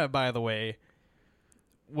Americana, by the way,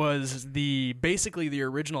 was basically the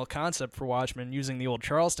original concept for Watchmen, using the old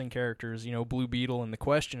Charleston characters, Blue Beetle and the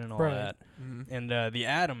Question and all that, and the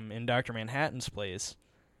Atom in Dr. Manhattan's place.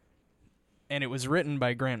 And it was written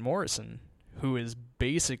by Grant Morrison, who is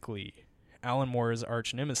basically Alan Moore's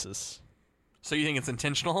arch nemesis. So you think it's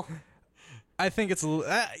intentional? I think it's,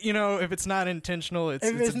 if it's not intentional, it's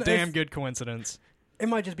a damn good coincidence. It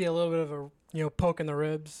might just be a little bit of a, poke in the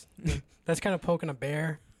ribs. That's kind of poking a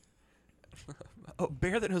bear. A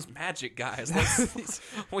bear that knows magic, guys.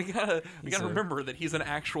 We gotta remember that he's an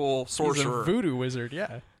actual sorcerer. He's a voodoo wizard,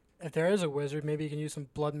 yeah. If there is a wizard, maybe he can use some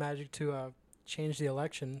blood magic to change the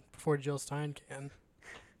election before Jill Stein can.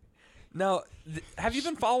 Now, have you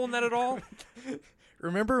been following that at all?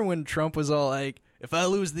 Remember when Trump was all like, "If I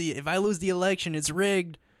lose the election, it's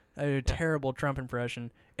rigged." A terrible Trump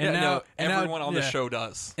impression. And now everyone on the show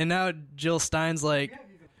does. And now Jill Stein's like,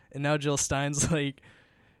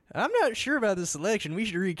 "I'm not sure about this election. We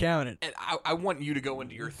should recount it." And I want you to go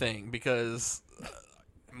into your thing because,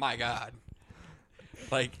 my God,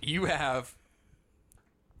 like you have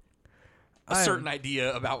a certain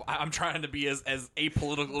idea about. I'm trying to be as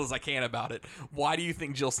apolitical as I can about it. Why do you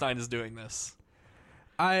think Jill Stein is doing this?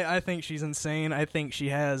 I think she's insane. I think she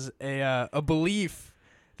has a belief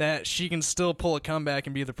that she can still pull a comeback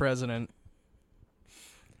and be the president.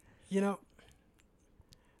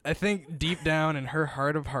 I think deep down in her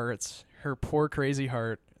heart of hearts, her poor crazy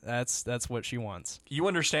heart, that's what she wants. You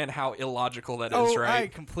understand how illogical that is, right? I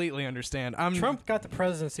completely understand. Trump got the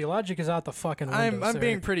presidency. Logic is out the fucking window. I'm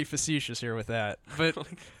being pretty facetious here with that, but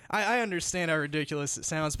I understand how ridiculous it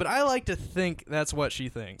sounds. But I like to think that's what she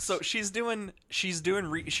thinks. So she's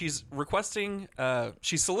requesting,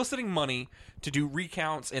 she's soliciting money to do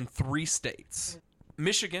recounts in 3 states.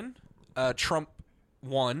 Michigan, Trump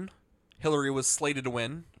won. Hillary was slated to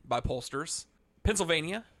win by pollsters.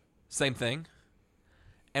 Pennsylvania, same thing.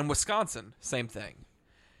 And Wisconsin, same thing.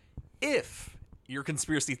 If your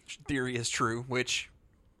conspiracy theory is true, which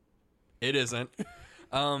it isn't,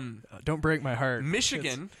 don't break my heart.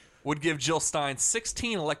 Michigan would give Jill Stein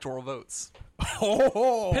 16 electoral votes.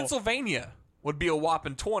 Oh. Pennsylvania would be a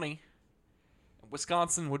whopping 20.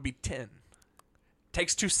 Wisconsin would be 10.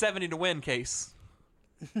 Takes 270 to win, Case.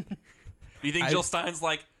 Do you think Jill Stein's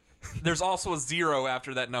like, there's also a 0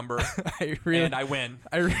 after that number, and I win?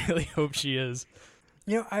 I really hope she is.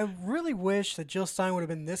 I really wish that Jill Stein would have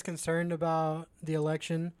been this concerned about the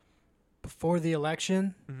election before the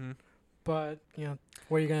election. Mm-hmm. But,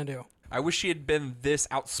 what are you going to do? I wish she had been this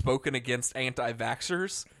outspoken against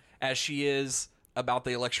anti-vaxxers as she is about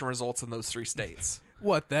the election results in those 3 states.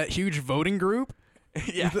 What, that huge voting group?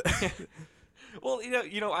 Yeah. Well,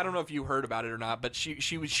 I don't know if you heard about it or not, but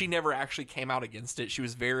she never actually came out against it. She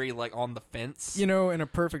was very on the fence. In a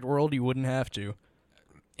perfect world, you wouldn't have to.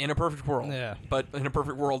 In a perfect world. Yeah. But in a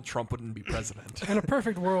perfect world, Trump wouldn't be president. In a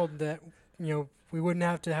perfect world that, we wouldn't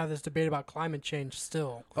have to have this debate about climate change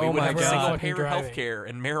still. We would have single-payer health care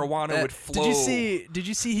and marijuana would flow. Did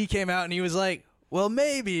you see he came out and he was like, well,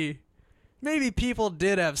 maybe people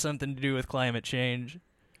did have something to do with climate change.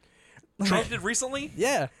 Trump did recently?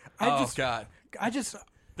 Yeah. God.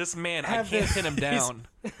 This man, I can't pin him down.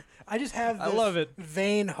 I just have this I love it.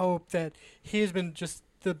 vain hope that he's been just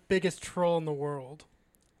the biggest troll in the world.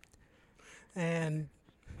 And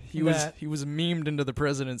he was memed into the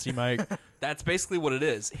presidency, Mike. That's basically what it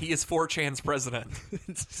is. He is 4chan's president.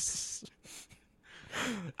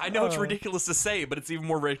 I know it's ridiculous to say, but it's even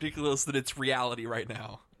more ridiculous that it's reality right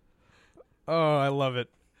now. Oh, I love it.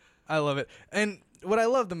 And what I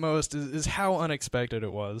love the most is how unexpected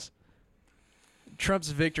it was. Trump's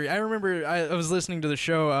victory. I remember I was listening to the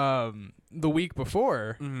show the week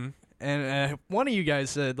before, and one of you guys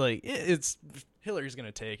said, it's Hillary's going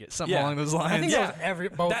to take it. Something along those lines. I think that was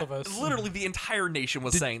both of us. Literally the entire nation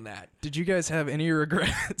was saying that. Did you guys have any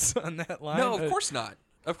regrets on that line? No, of course not.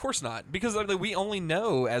 Of course not. Because we only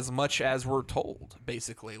know as much as we're told,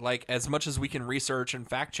 basically. As much as we can research and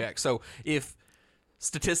fact check. So if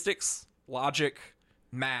statistics, logic,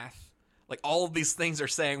 math, all of these things are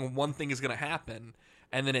saying one thing is going to happen,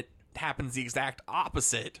 and then it happens the exact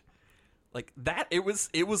opposite, that, it was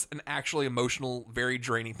an actually emotional, very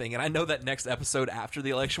draining thing. And I know that next episode after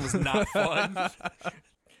the election was not fun.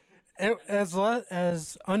 As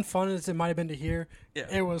unfun as it might have been to hear,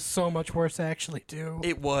 it was so much worse to actually do.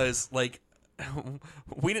 It was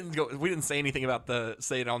we didn't say anything about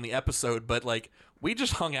say it on the episode, but we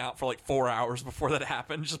just hung out for 4 hours before that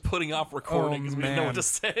happened, just putting off recording because we didn't know what to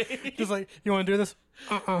say. Just you want to do this?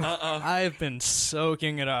 I've been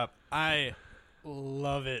soaking it up.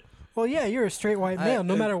 Love it. Well, yeah, you're a straight white male.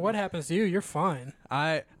 No matter what happens to you, you're fine.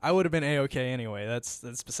 I would have been A-okay anyway. That's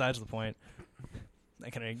besides the point.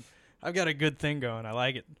 I've got a good thing going. I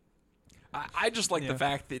like it. I just like the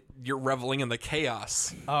fact that you're reveling in the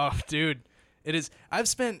chaos. Oh, dude. It is.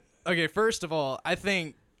 Okay, first of all, I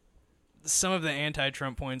think some of the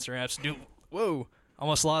anti-Trump points are absolute. Whoa.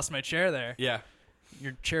 Almost lost my chair there. Yeah.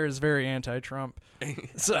 Your chair is very anti-Trump.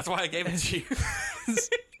 So, that's why I gave it to you.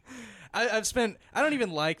 I don't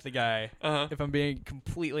even like the guy, if I'm being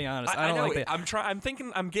completely honest. I don't know. like that. I'm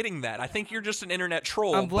thinking I'm getting that. I think you're just an internet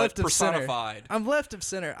troll, I'm left but of center. personified. I'm left of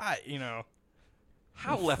center.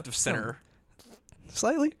 How left of center?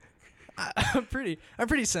 Slightly. I'm pretty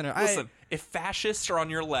center. Listen, if fascists are on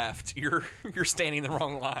your left, you're standing in the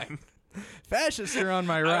wrong line. Fascists are on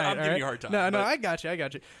my right. I'm giving you a hard time. No, I got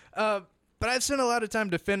you. But I've spent a lot of time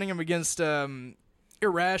defending him against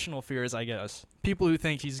irrational fears, I guess. People who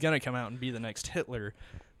think he's going to come out and be the next Hitler.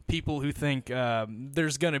 People who think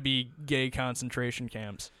there's going to be gay concentration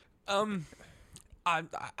camps.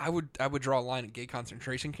 I would draw a line at gay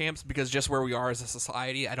concentration camps because just where we are as a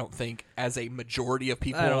society, I don't think as a majority of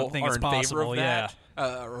people are in favor of that.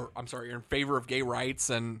 You're in favor of gay rights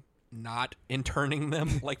and not interning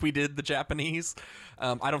them like we did the Japanese.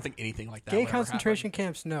 I don't think anything like that. Gay concentration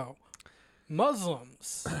camps, no.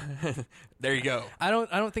 Muslims. There you go. I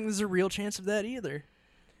don't think there's a real chance of that either.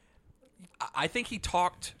 I think he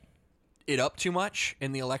talked it up too much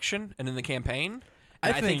in the election and in the campaign.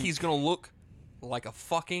 And I think he's going to look like a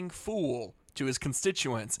fucking fool to his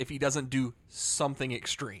constituents if he doesn't do something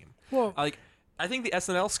extreme. Well, I think the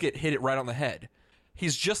SNL skit hit it right on the head.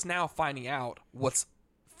 He's just now finding out what's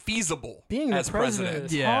feasible being as the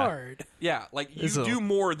president. Is hard. Yeah, like you do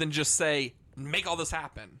more than just say, make all this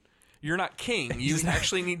happen. You're not king. You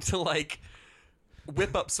actually need to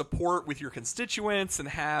whip up support with your constituents and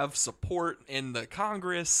have support in the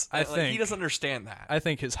Congress. I think he doesn't understand that. I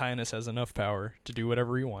think His Highness has enough power to do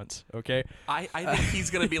whatever he wants. Okay. I think he's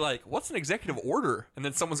going to be like, "What's an executive order?" And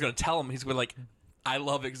then someone's going to tell him. He's going to be like, "I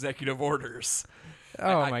love executive orders."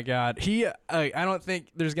 Oh my God. I don't think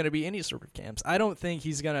there's going to be any sort of camps. I don't think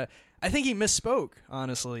he's going to. I think he misspoke,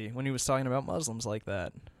 honestly, when he was talking about Muslims like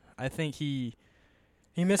that. I think he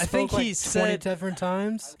misspoke he 20 different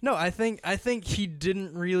times. No, I think he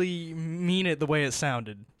didn't really mean it the way it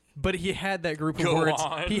sounded. But he had that group of words.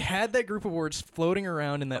 He had that group of words floating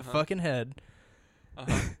around in that fucking head,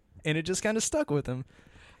 and it just kind of stuck with him.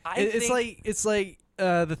 It's like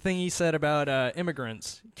the thing he said about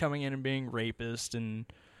immigrants coming in and being rapists and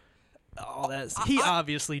all that. He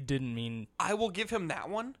obviously didn't mean. I will give him that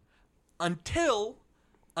one until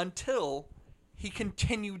he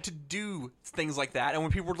continued to do things like that, and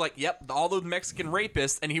when people were like, "Yep, all those Mexican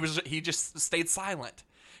rapists," and he just stayed silent.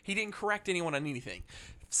 He didn't correct anyone on anything.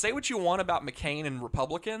 Say what you want about McCain and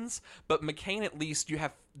Republicans, but McCain, at least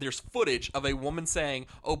there's footage of a woman saying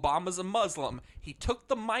Obama's a Muslim. He took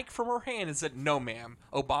the mic from her hand and said, "No, ma'am,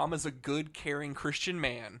 Obama's a good, caring Christian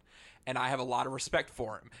man, and I have a lot of respect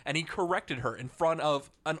for him." And he corrected her in front of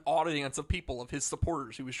an audience of people, of his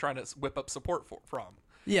supporters, who was trying to whip up support from.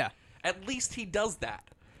 Yeah. At least he does that.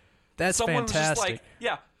 That's Someone fantastic. was just like,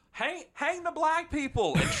 yeah, hang the black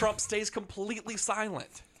people. And Trump stays completely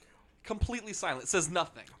silent. Completely silent. Says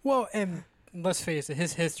nothing. Well, and let's face it,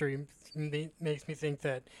 his history makes me think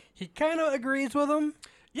that he kind of agrees with him.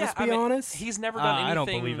 Yeah, let's be honest. He's never done anything. I don't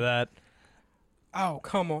believe that. Oh,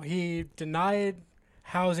 come on. He denied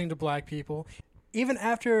housing to black people. Even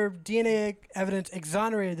after DNA evidence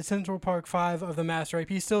exonerated the Central Park 5 of the mass rape,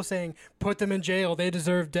 he's still saying, put them in jail. They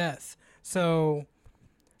deserve death. So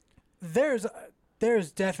there's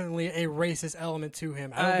definitely a racist element to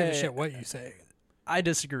him. I don't give a shit what you say. I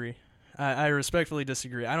disagree. I respectfully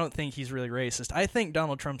disagree. I don't think he's really racist. I think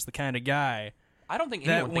Donald Trump's the kind of guy. I don't think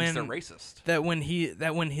anyone thinks they're racist. That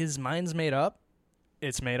when his mind's made up,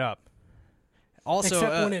 it's made up. Also,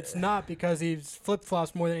 except when it's not, because he's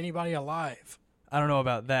flip-flops more than anybody alive. I don't know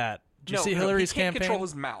about that. Did you see Hillary's campaign? He can't control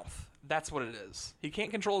his mouth. That's what it is. He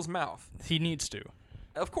can't control his mouth. He needs to.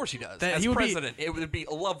 Of course he does. As president, it would be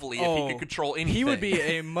lovely if he could control anything. He would be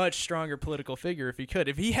a much stronger political figure if he could.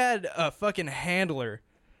 If he had a fucking handler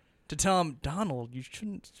to tell him, Donald, you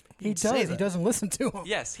shouldn't. He does. He doesn't listen to him.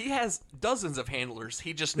 Yes, he has dozens of handlers.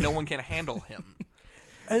 No one can handle him.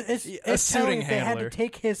 It's telling they had to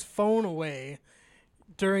take his phone away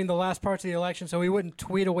during the last parts of the election so he wouldn't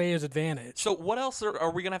tweet away his advantage. So what else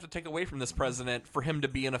are we going to have to take away from this president for him to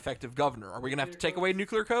be an effective governor? Are we going to have to take away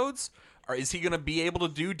nuclear codes? Or is he going to be able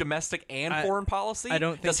to do domestic and foreign policy? I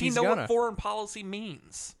don't think Does he know what foreign policy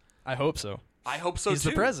means? I hope so. I hope so, too. He's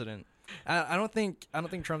the president. I don't think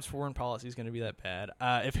Trump's foreign policy is going to be that bad.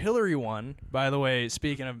 If Hillary won, by the way,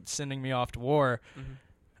 speaking of sending me off to war,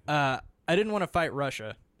 I didn't want to fight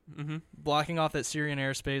Russia. Mm-hmm. Blocking off that Syrian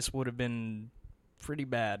airspace would have been pretty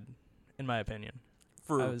bad, in my opinion.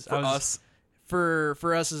 For us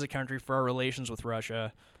as a country, for our relations with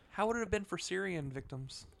Russia. How would it have been for Syrian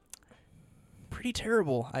victims? Pretty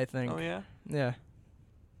terrible, I think. Oh, yeah? Yeah.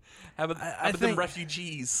 How about them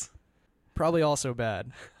refugees? Probably also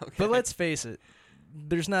bad. Okay. But let's face it,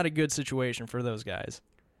 there's not a good situation for those guys.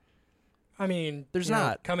 I mean, there's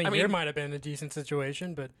not. Coming here might have been a decent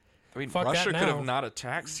situation, but fuck Russia that could now. have not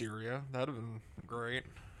attacked Syria. That would have been great.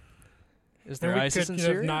 Is there ISIS in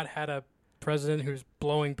Syria? Have not had a president who's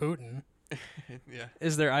blowing Putin. Yeah.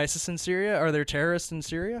 Is there ISIS in Syria? Are there terrorists in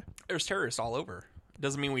Syria? There's terrorists all over.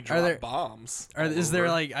 Doesn't mean we drop bombs. Is there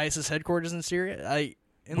like ISIS headquarters in Syria?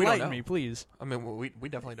 Enlighten me, please. I mean, we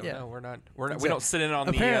definitely don't know. We're not. We don't sit in on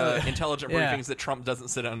the intelligent briefings that Trump doesn't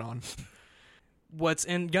sit in on. What's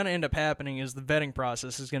going to end up happening is the vetting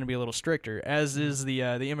process is going to be a little stricter, as is the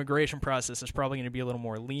immigration process is probably going to be a little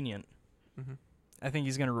more lenient. Mm-hmm. I think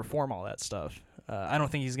he's going to reform all that stuff. I don't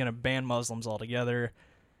think he's going to ban Muslims altogether.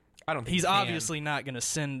 I don't think he's obviously not going to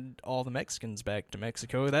send all the Mexicans back to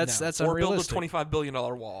Mexico. That's or unrealistic. build a $25 billion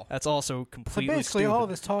wall. That's also completely So basically, stupid. all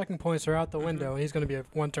of his talking points are out the window. He's going to be a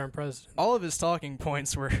one-term president. All of his talking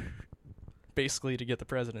points were basically to get the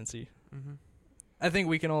presidency. Mm-hmm. I think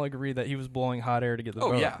we can all agree that he was blowing hot air to get the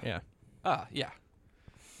vote. Yeah. Yeah.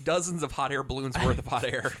 Dozens of hot air balloons worth of hot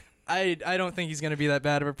air. I don't think he's going to be that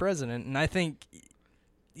bad of a president, and I think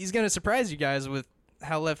he's going to surprise you guys with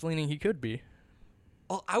how left-leaning he could be.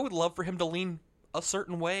 Well, I would love for him to lean a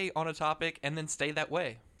certain way on a topic and then stay that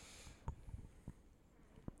way.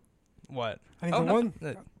 What? I think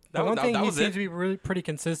the one thing he seems to be really pretty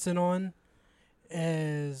consistent on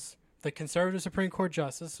is the conservative Supreme Court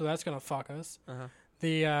justice, so that's going to fuck us. Uh-huh.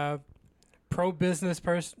 The pro-business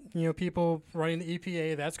people running the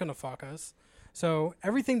EPA, that's going to fuck us. So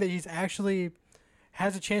everything that he's actually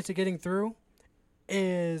has a chance of getting through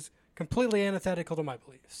is completely antithetical to my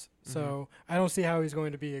beliefs. So I don't see how he's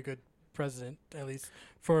going to be a good president, at least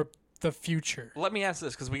for the future. Let me ask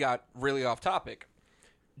this, because we got really off topic.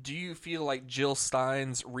 Do you feel like Jill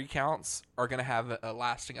Stein's recounts are going to have a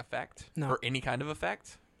lasting effect? No. Or any kind of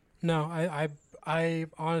effect? No, I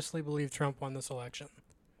honestly believe Trump won this election.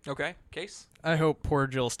 Okay, Case? I hope poor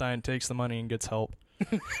Jill Stein takes the money and gets help.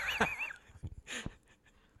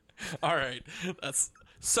 All right. That's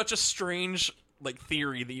such a strange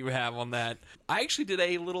theory that you have on that. I actually did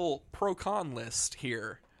a little pro-con list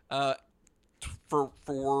here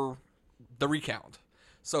for the recount.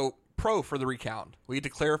 So, pro for the recount. We need to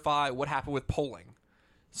clarify what happened with polling.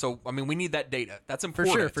 So, I mean, we need that data. That's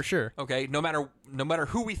important. For sure. Okay, no matter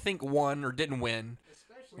who we think won or didn't win,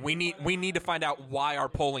 we need to find out why our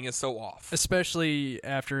polling is so off. Especially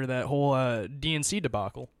after that whole DNC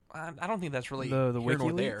debacle. I don't think that's really the here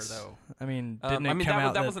nor WikiLeaks? there, though. I mean, didn't it come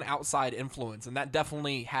out that was an outside influence, and that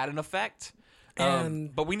definitely had an effect.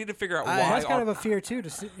 But we need to figure out why. That's kind of a fear too, to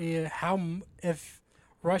see if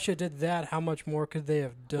Russia did that, how much more could they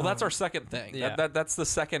have done? Well, that's our second thing. Yeah. That's the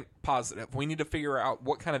second positive. We need to figure out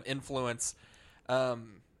what kind of influence. I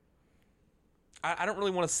don't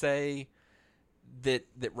really want to say that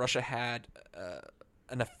Russia had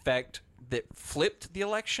an effect that flipped the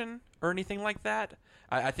election or anything like that.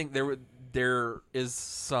 I think there is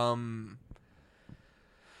some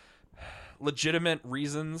legitimate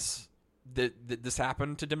reasons that this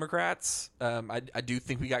happened to Democrats. I do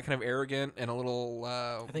think we got kind of arrogant and a little.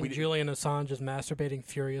 I think Julian Assange is masturbating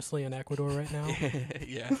furiously in Ecuador right now.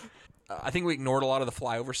 Yeah, I think we ignored a lot of the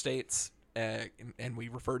flyover states, and we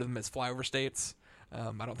refer to them as flyover states.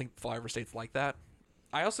 I don't think flyover states like that.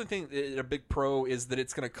 I also think that a big pro is that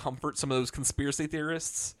it's going to comfort some of those conspiracy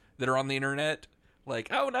theorists that are on the internet. Like,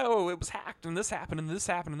 oh no, it was hacked, and this happened, and this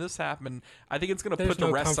happened, and this happened. I think it's going to put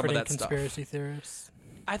to rest some of that stuff. Conspiracy theorists.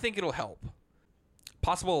 I think it'll help.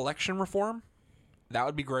 Possible election reform, that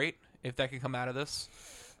would be great if that could come out of this.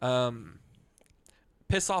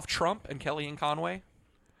 Piss off Trump and Kellyanne Conway.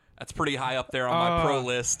 That's pretty high up there on my pro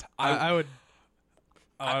list. I would.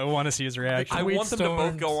 I want to see his reaction. I want them to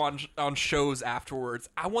both go on shows afterwards.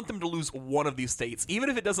 I want them to lose one of these states,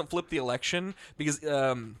 even if it doesn't flip the election, because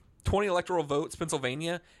 20 electoral votes,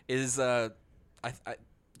 Pennsylvania is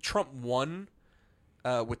Trump won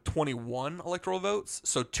with 21 electoral votes,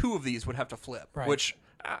 so 2 of these would have to flip, right. Which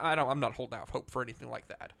I'm not holding out hope for anything like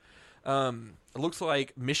that. It looks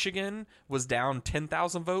like Michigan was down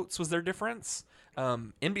 10,000 votes was their difference.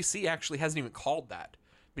 NBC actually hasn't even called that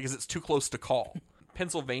because it's too close to call.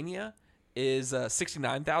 Pennsylvania is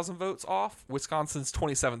 69,000 votes off. Wisconsin's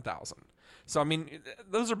 27,000. So, I mean,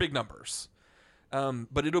 those are big numbers.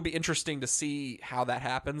 But it'll be interesting to see how that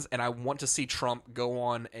happens, and I want to see Trump go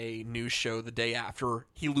on a news show the day after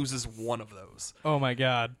he loses one of those. Oh, my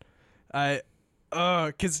God.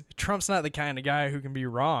 Because Trump's not the kind of guy who can be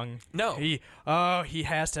wrong. No. He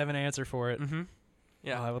has to have an answer for it. Mm-hmm.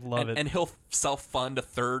 Yeah. I would love it. And he'll self-fund a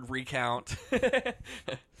third recount.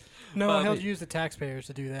 No, he'll use the taxpayers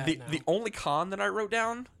to do that. The only con that I wrote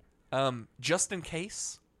down, just in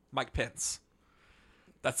case, Mike Pence.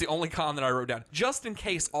 That's the only con that I wrote down. Just in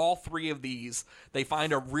case all three of these, they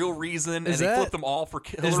find a real reason and they flip them all for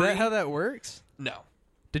Hillary. Is that how that works? No.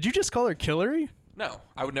 Did you just call her Hillary? No,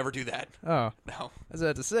 I would never do that. Oh. No. I was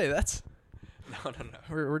about to say, that's... No.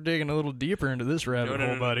 We're digging a little deeper into this rabbit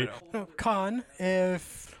hole, buddy. No, con,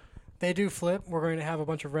 if they do flip, we're going to have a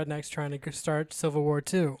bunch of rednecks trying to start Civil War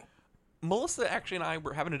II. Melissa actually and I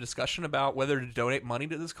were having a discussion about whether to donate money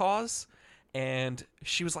to this cause, and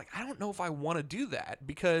she was like, I don't know if I want to do that,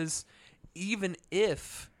 because even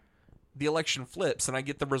if the election flips and I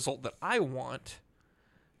get the result that I want,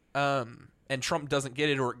 and Trump doesn't get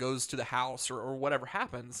it, or it goes to the House, or whatever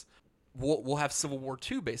happens, we'll have Civil War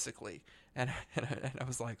II, basically. And I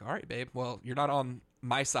was like, all right, babe, well, you're not on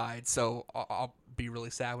my side, so I'll be really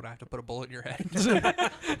sad when I have to put a bullet in your head.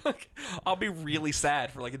 I'll be really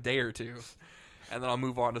sad for like a day or two, and then I'll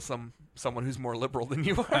move on to someone who's more liberal than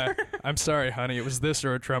you are. I'm sorry, honey. It was this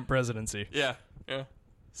or a Trump presidency. Yeah.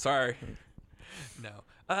 Sorry. No.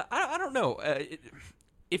 I don't know.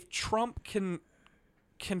 If Trump can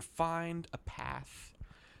find a path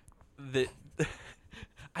that...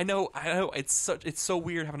 I know. It's so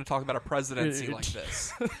weird having to talk about a presidency like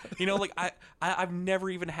this. You know, like I've never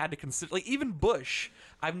even had to consider, like, even Bush.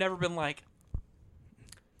 I've never been like,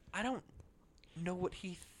 I don't know what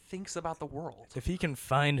he thinks about the world. If he can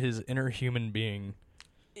find his inner human being,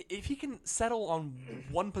 if he can settle on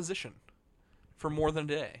one position for more than a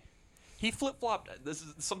day, he flip flopped. This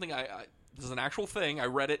is something this is an actual thing. I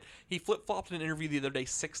read it. He flip flopped in an interview the other day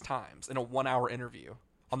 6 times in a 1-hour interview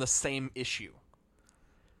on the same issue.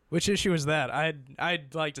 Which issue is that?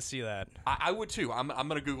 I'd like to see that. I would too. I'm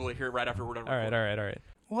gonna Google it here right after we're done. All right.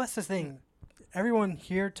 Well, that's the thing. Everyone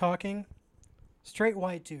here talking, straight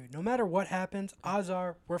white dude. No matter what happens, odds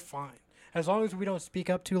are we're fine. As long as we don't speak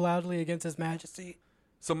up too loudly against His Majesty.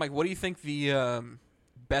 So, Mike, what do you think the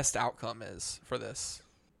best outcome is for this?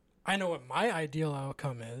 I know what my ideal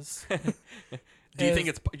outcome is. Do you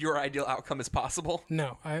think your ideal outcome is possible?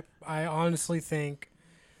 No, I honestly think,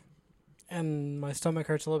 and my stomach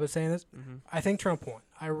hurts a little bit saying this, I think Trump won.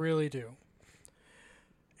 I really do.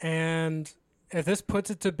 And if this puts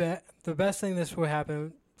it to bed, the best thing this would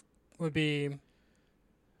happen would be,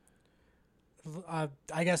 I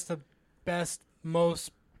guess the best,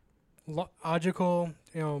 most logical,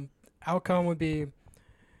 outcome would be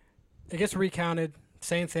it gets recounted,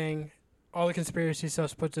 same thing, all the conspiracy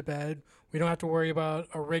stuff's put to bed. We don't have to worry about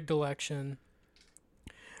a rigged election.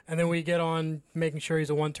 And then we get on making sure he's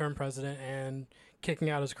a one-term president and kicking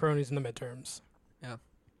out his cronies in the midterms.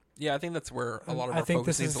 Yeah, I think that's where a lot of our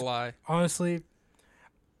focus needs to lie. Honestly,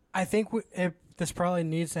 I think this probably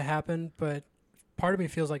needs to happen, but part of me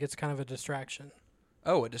feels like it's kind of a distraction.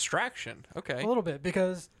 Oh, a distraction. Okay. A little bit,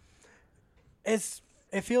 because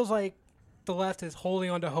it feels like the left is holding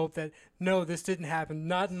on to hope that, no, this didn't happen,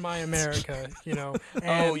 not in my America,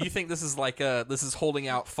 And you think this is like this is holding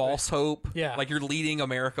out false hope? Yeah. Like you're leading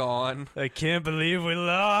America on. I can't believe we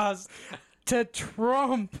lost to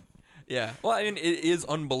Trump. Yeah. Well, I mean, it is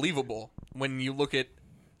unbelievable when you look at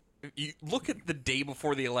the day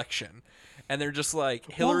before the eletion, and they're just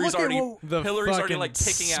like, Hillary's already like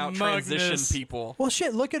picking out transition people. Well,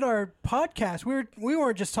 shit, look at our podcast. We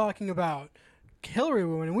weren't just talking about Hillary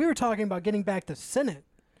winning. We were talking about getting back the Senate.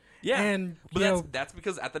 Yeah, and that's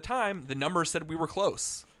because at the time the numbers said we were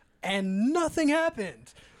close, and nothing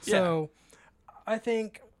happened. So, I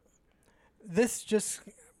think this just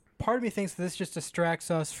part of me thinks this just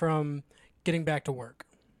distracts us from getting back to work.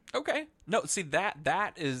 Okay, no, see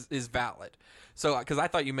that is valid. So, because I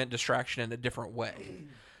thought you meant distraction in a different way,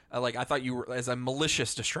 like I thought you were as a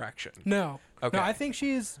malicious distraction. No, okay. No, I think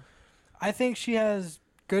she has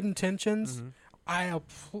good intentions. Mm-hmm. I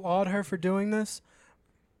applaud her for doing this.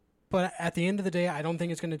 But at the end of the day, I don't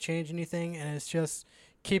think it's going to change anything, and it's just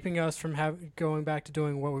keeping us from going back to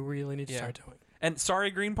doing what we really need to start doing. And sorry,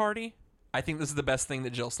 Green Party, I think this is the best thing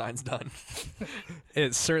that Jill Stein's done.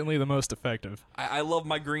 It's certainly the most effective. I love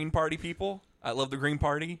my Green Party people. I love the Green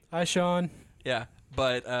Party. Hi, Sean. Yeah,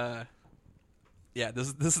 but Yeah, this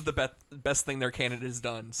is the best thing their candidate has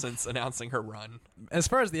done since announcing her run. As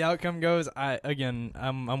far as the outcome goes,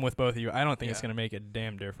 I'm with both of you. I don't think it's Yeah. going to make a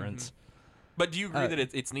damn difference. But do you agree that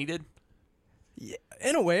it's needed? Yeah,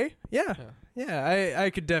 in a way, yeah. I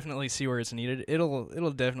could definitely see where it's needed.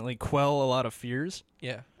 It'll definitely quell a lot of fears.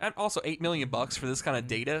 Yeah, and also $8 million for this kind of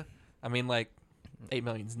data. I mean, like, $8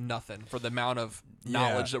 million's nothing for the amount of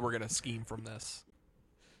knowledge that we're gonna scheme from this.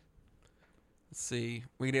 Let's see.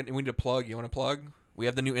 We need a plug. You want to plug? We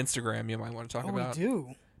have the new Instagram. You might want to talk about. We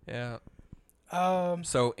do. Yeah.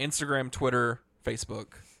 So Instagram, Twitter,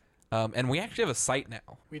 Facebook, and we actually have a site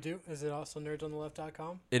now. We do. Is it also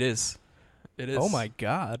nerdsontheleft.com? It is. It is. Oh my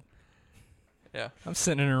god. Yeah. I'm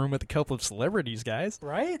sitting in a room with a couple of celebrities, guys.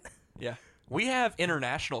 Right? Yeah. We have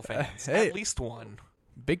international fans. Hey. At least one.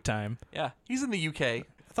 Big time. Yeah. He's in the UK. I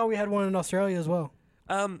thought we had one in Australia as well.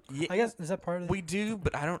 Yeah, I guess, is that part of we do,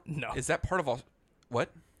 but I don't know. Is that part of what?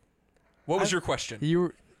 What was your question?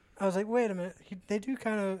 I was like, wait a minute. They do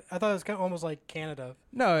kind of. I thought it was kind of almost like Canada.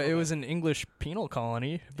 No, it was an English penal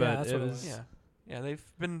colony, but Yeah, that's it what it was. was. Yeah, they've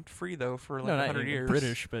been free though for like No, not 100 years.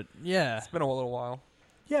 British, but yeah. It's been a little while.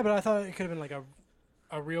 Yeah, but I thought it could have been like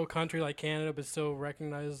a real country like Canada, but still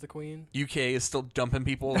recognizes the Queen. UK is still dumping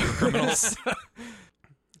people as criminals.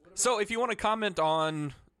 So if you want to comment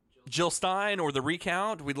on Jill Stein or the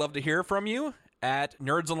recount, we'd love to hear from you at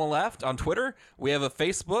Nerds on the Left on Twitter. We have a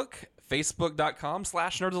Facebook,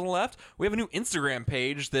 facebook.com/Nerds on the Left. We have a new Instagram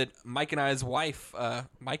page that Mike and I's wife, I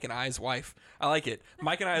like it.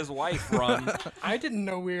 Mike and I's wife run. I didn't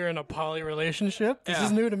know we were in a poly relationship. This Yeah.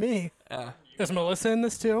 is new to me. Is Melissa in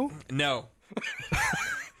this too? No.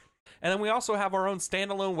 And then we also have our own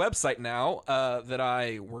standalone website now that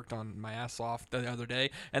I worked on my ass off the other day,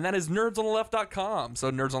 and that is nerdsontheleft.com.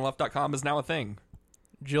 So nerdsontheleft.com is now a thing.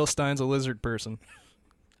 Jill Stein's a lizard person.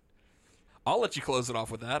 I'll let you close it off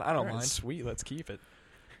with that. I don't All right, mind. Sweet, let's keep it.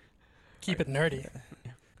 Keep it nerdy.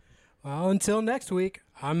 Well, until next week,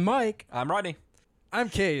 I'm Mike. I'm Rodney. I'm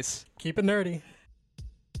Case. Keep it nerdy.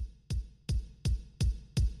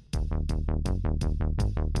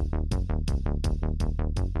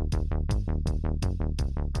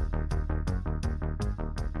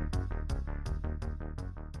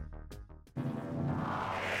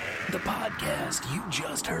 The podcast you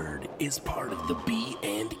just heard is part of the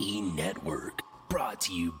B&E Network, brought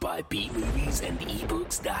to you by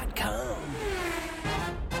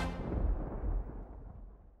bmoviesandebooks.com.